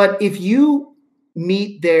 But if you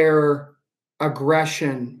meet their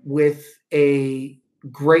aggression with a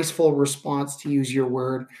graceful response, to use your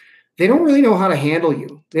word, they don't really know how to handle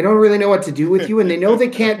you. They don't really know what to do with you. And they know they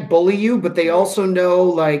can't bully you, but they also know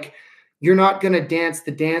like you're not going to dance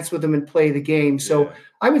the dance with them and play the game. So Yeah.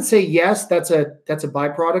 I would say, yes, that's a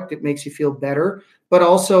byproduct. It makes you feel better. But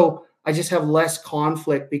also I just have less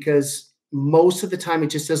conflict because most of the time it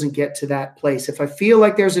just doesn't get to that place. If I feel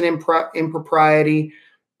like there's an impropriety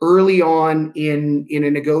early on in a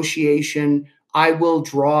negotiation, I will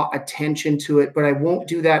draw attention to it, but I won't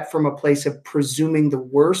do that from a place of presuming the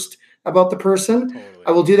worst about the person. Totally.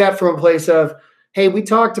 I will do that from a place of, hey, we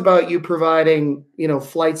talked about you providing, you know,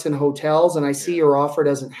 flights and hotels, and I see your offer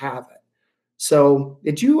doesn't have it. So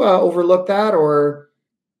did you overlook that, or,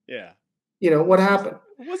 Yeah. you know, what happened?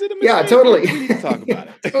 Was it a mistake? Yeah, totally. We need to talk about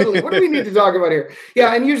it. Totally. What do we need to talk about here?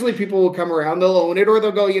 Yeah, and usually people will come around, they'll own it, or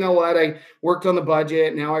they'll go, you know what, I worked on the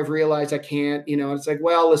budget, now I've realized I can't, you know, it's like,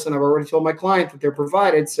 well, listen, I've already told my client that they're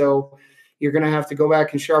provided, so you're going to have to go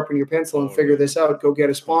back and sharpen your pencil and figure this out, go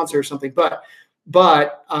get a sponsor or something. But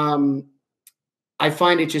I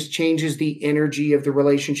find it just changes the energy of the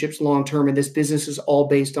relationships long term, and this business is all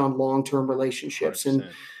based on long term relationships, 100%. and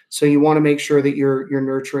so you want to make sure that you're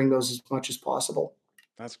nurturing those as much as possible.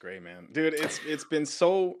 That's great, man. Dude, it's been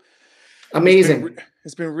so amazing.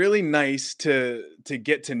 It's been really nice to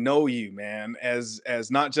get to know you, man, as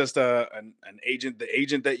not just an agent, the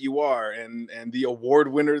agent that you are, and the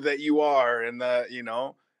award winner that you are, and the, you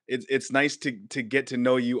know, it's nice to get to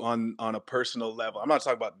know you on a personal level. I'm not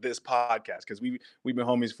talking about this podcast because we've been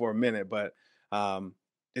homies for a minute, but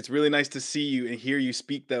it's really nice to see you and hear you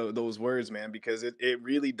speak those words, man, because it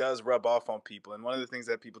really does rub off on people. And one of the things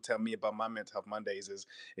that people tell me about my Mental Health Mondays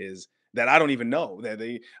is that I don't even know that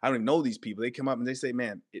I don't even know these people. They come up and they say,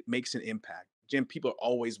 "Man, it makes an impact." Jim, people are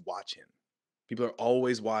always watching. People are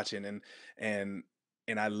always watching, and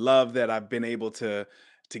and I love that I've been able to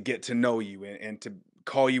get to know you and to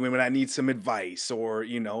call you in when I need some advice, or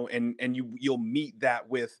and you'll meet that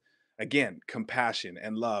with, again, compassion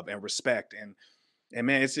and love and respect. And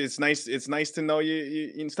man, it's nice to know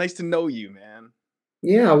you. It's nice to know you, man.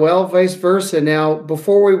 Yeah, well, vice versa. Now,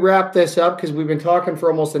 before we wrap this up, because we've been talking for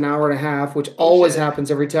almost an hour and a half, which Oh always shit. happens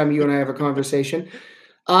every time you and I have a conversation.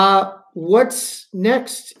 What's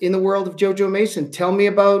next in the world of JoJo Mason? Tell me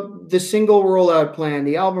about the single rollout plan,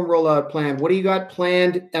 the album rollout plan. What do you got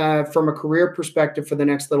planned from a career perspective for the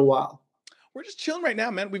next little while? We're just chilling right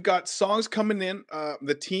now, man. We've got songs coming in.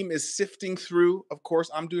 The team is sifting through. Of course,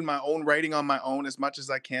 I'm doing my own writing on my own as much as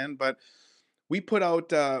I can, but we put out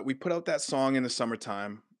that song in the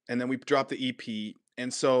summertime, and then we dropped the EP,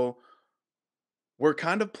 and so we're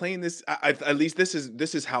kind of playing this. At least this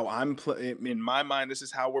is how in my mind. This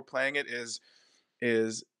is how we're playing it.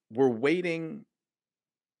 Is we're waiting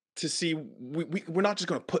to see. We're not just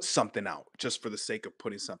going to put something out just for the sake of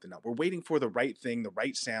putting something out. We're waiting for the right thing, the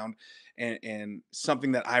right sound, and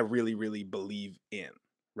something that I really really believe in.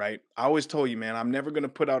 Right? I always told you, man, I'm never going to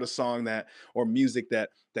put out a song that or music that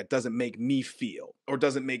doesn't make me feel or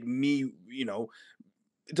doesn't make me,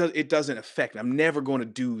 it doesn't affect me. I'm never going to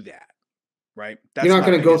do that. Right? You're That's not my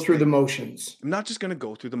going to go biggest through the thing. motions. I'm not just going to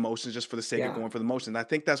go through the motions just for the sake of Yeah. going for the motions. I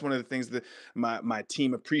think that's one of the things that my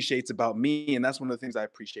team appreciates about me, and that's one of the things I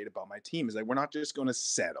appreciate about my team is that we're not just going to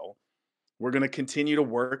settle. We're going to continue to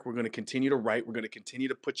work. We're going to continue to write. We're going to continue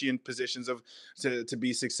to put you in positions to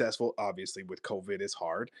be successful. Obviously, with COVID, it's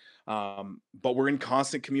hard, but we're in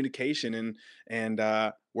constant communication, and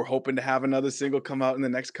we're hoping to have another single come out in the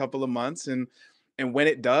next couple of months, and when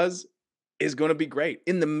it does, is going to be great.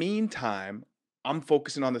 In the meantime, I'm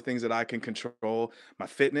focusing on the things that I can control: my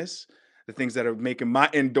fitness, the things that are making my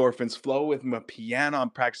endorphins flow with my piano. I'm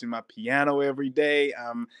practicing my piano every day.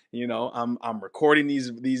 I'm recording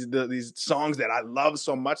these songs that I love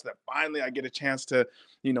so much that finally I get a chance to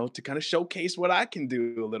kind of showcase what I can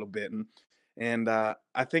do a little bit. And I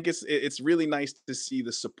think it's really nice to see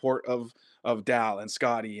the support of Dal and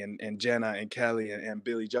Scotty and Jenna and Kelly and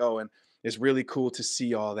Billy Joe. And it's really cool to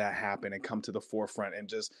see all that happen and come to the forefront, and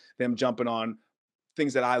just them jumping on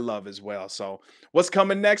things that I love as well. So what's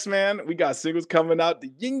coming next, man? We got singles coming out,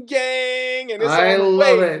 the Yin Yang, and it's I on the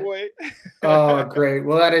love way, it. boy. Oh, great.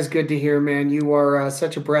 Well, that is good to hear, man. You are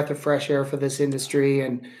such a breath of fresh air for this industry,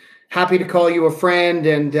 and happy to call you a friend.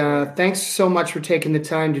 And Sir. thanks so much for taking the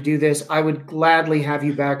time to do this. I would gladly have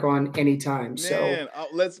you back on anytime. So, Man,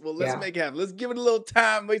 let's yeah. make it happen. Let's give it a little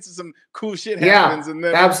time, wait till some cool shit happens, Yeah, and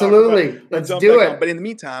then absolutely. we'll Let's jump do back on. it. But in the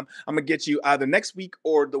meantime, I'm gonna get you either next week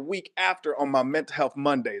or the week after on my Mental Health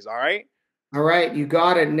Mondays. All right? All right. You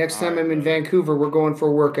got it. Next All time right, I'm in brother. Vancouver, we're going for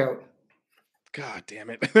a workout. God damn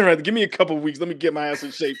it. All right, give me a couple weeks. Let me get my ass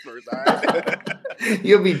in shape first. All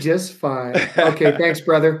You'll be just fine. Okay. right. Thanks,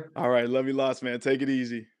 brother. All right. Love you lots, man. Take it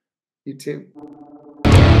easy. You too.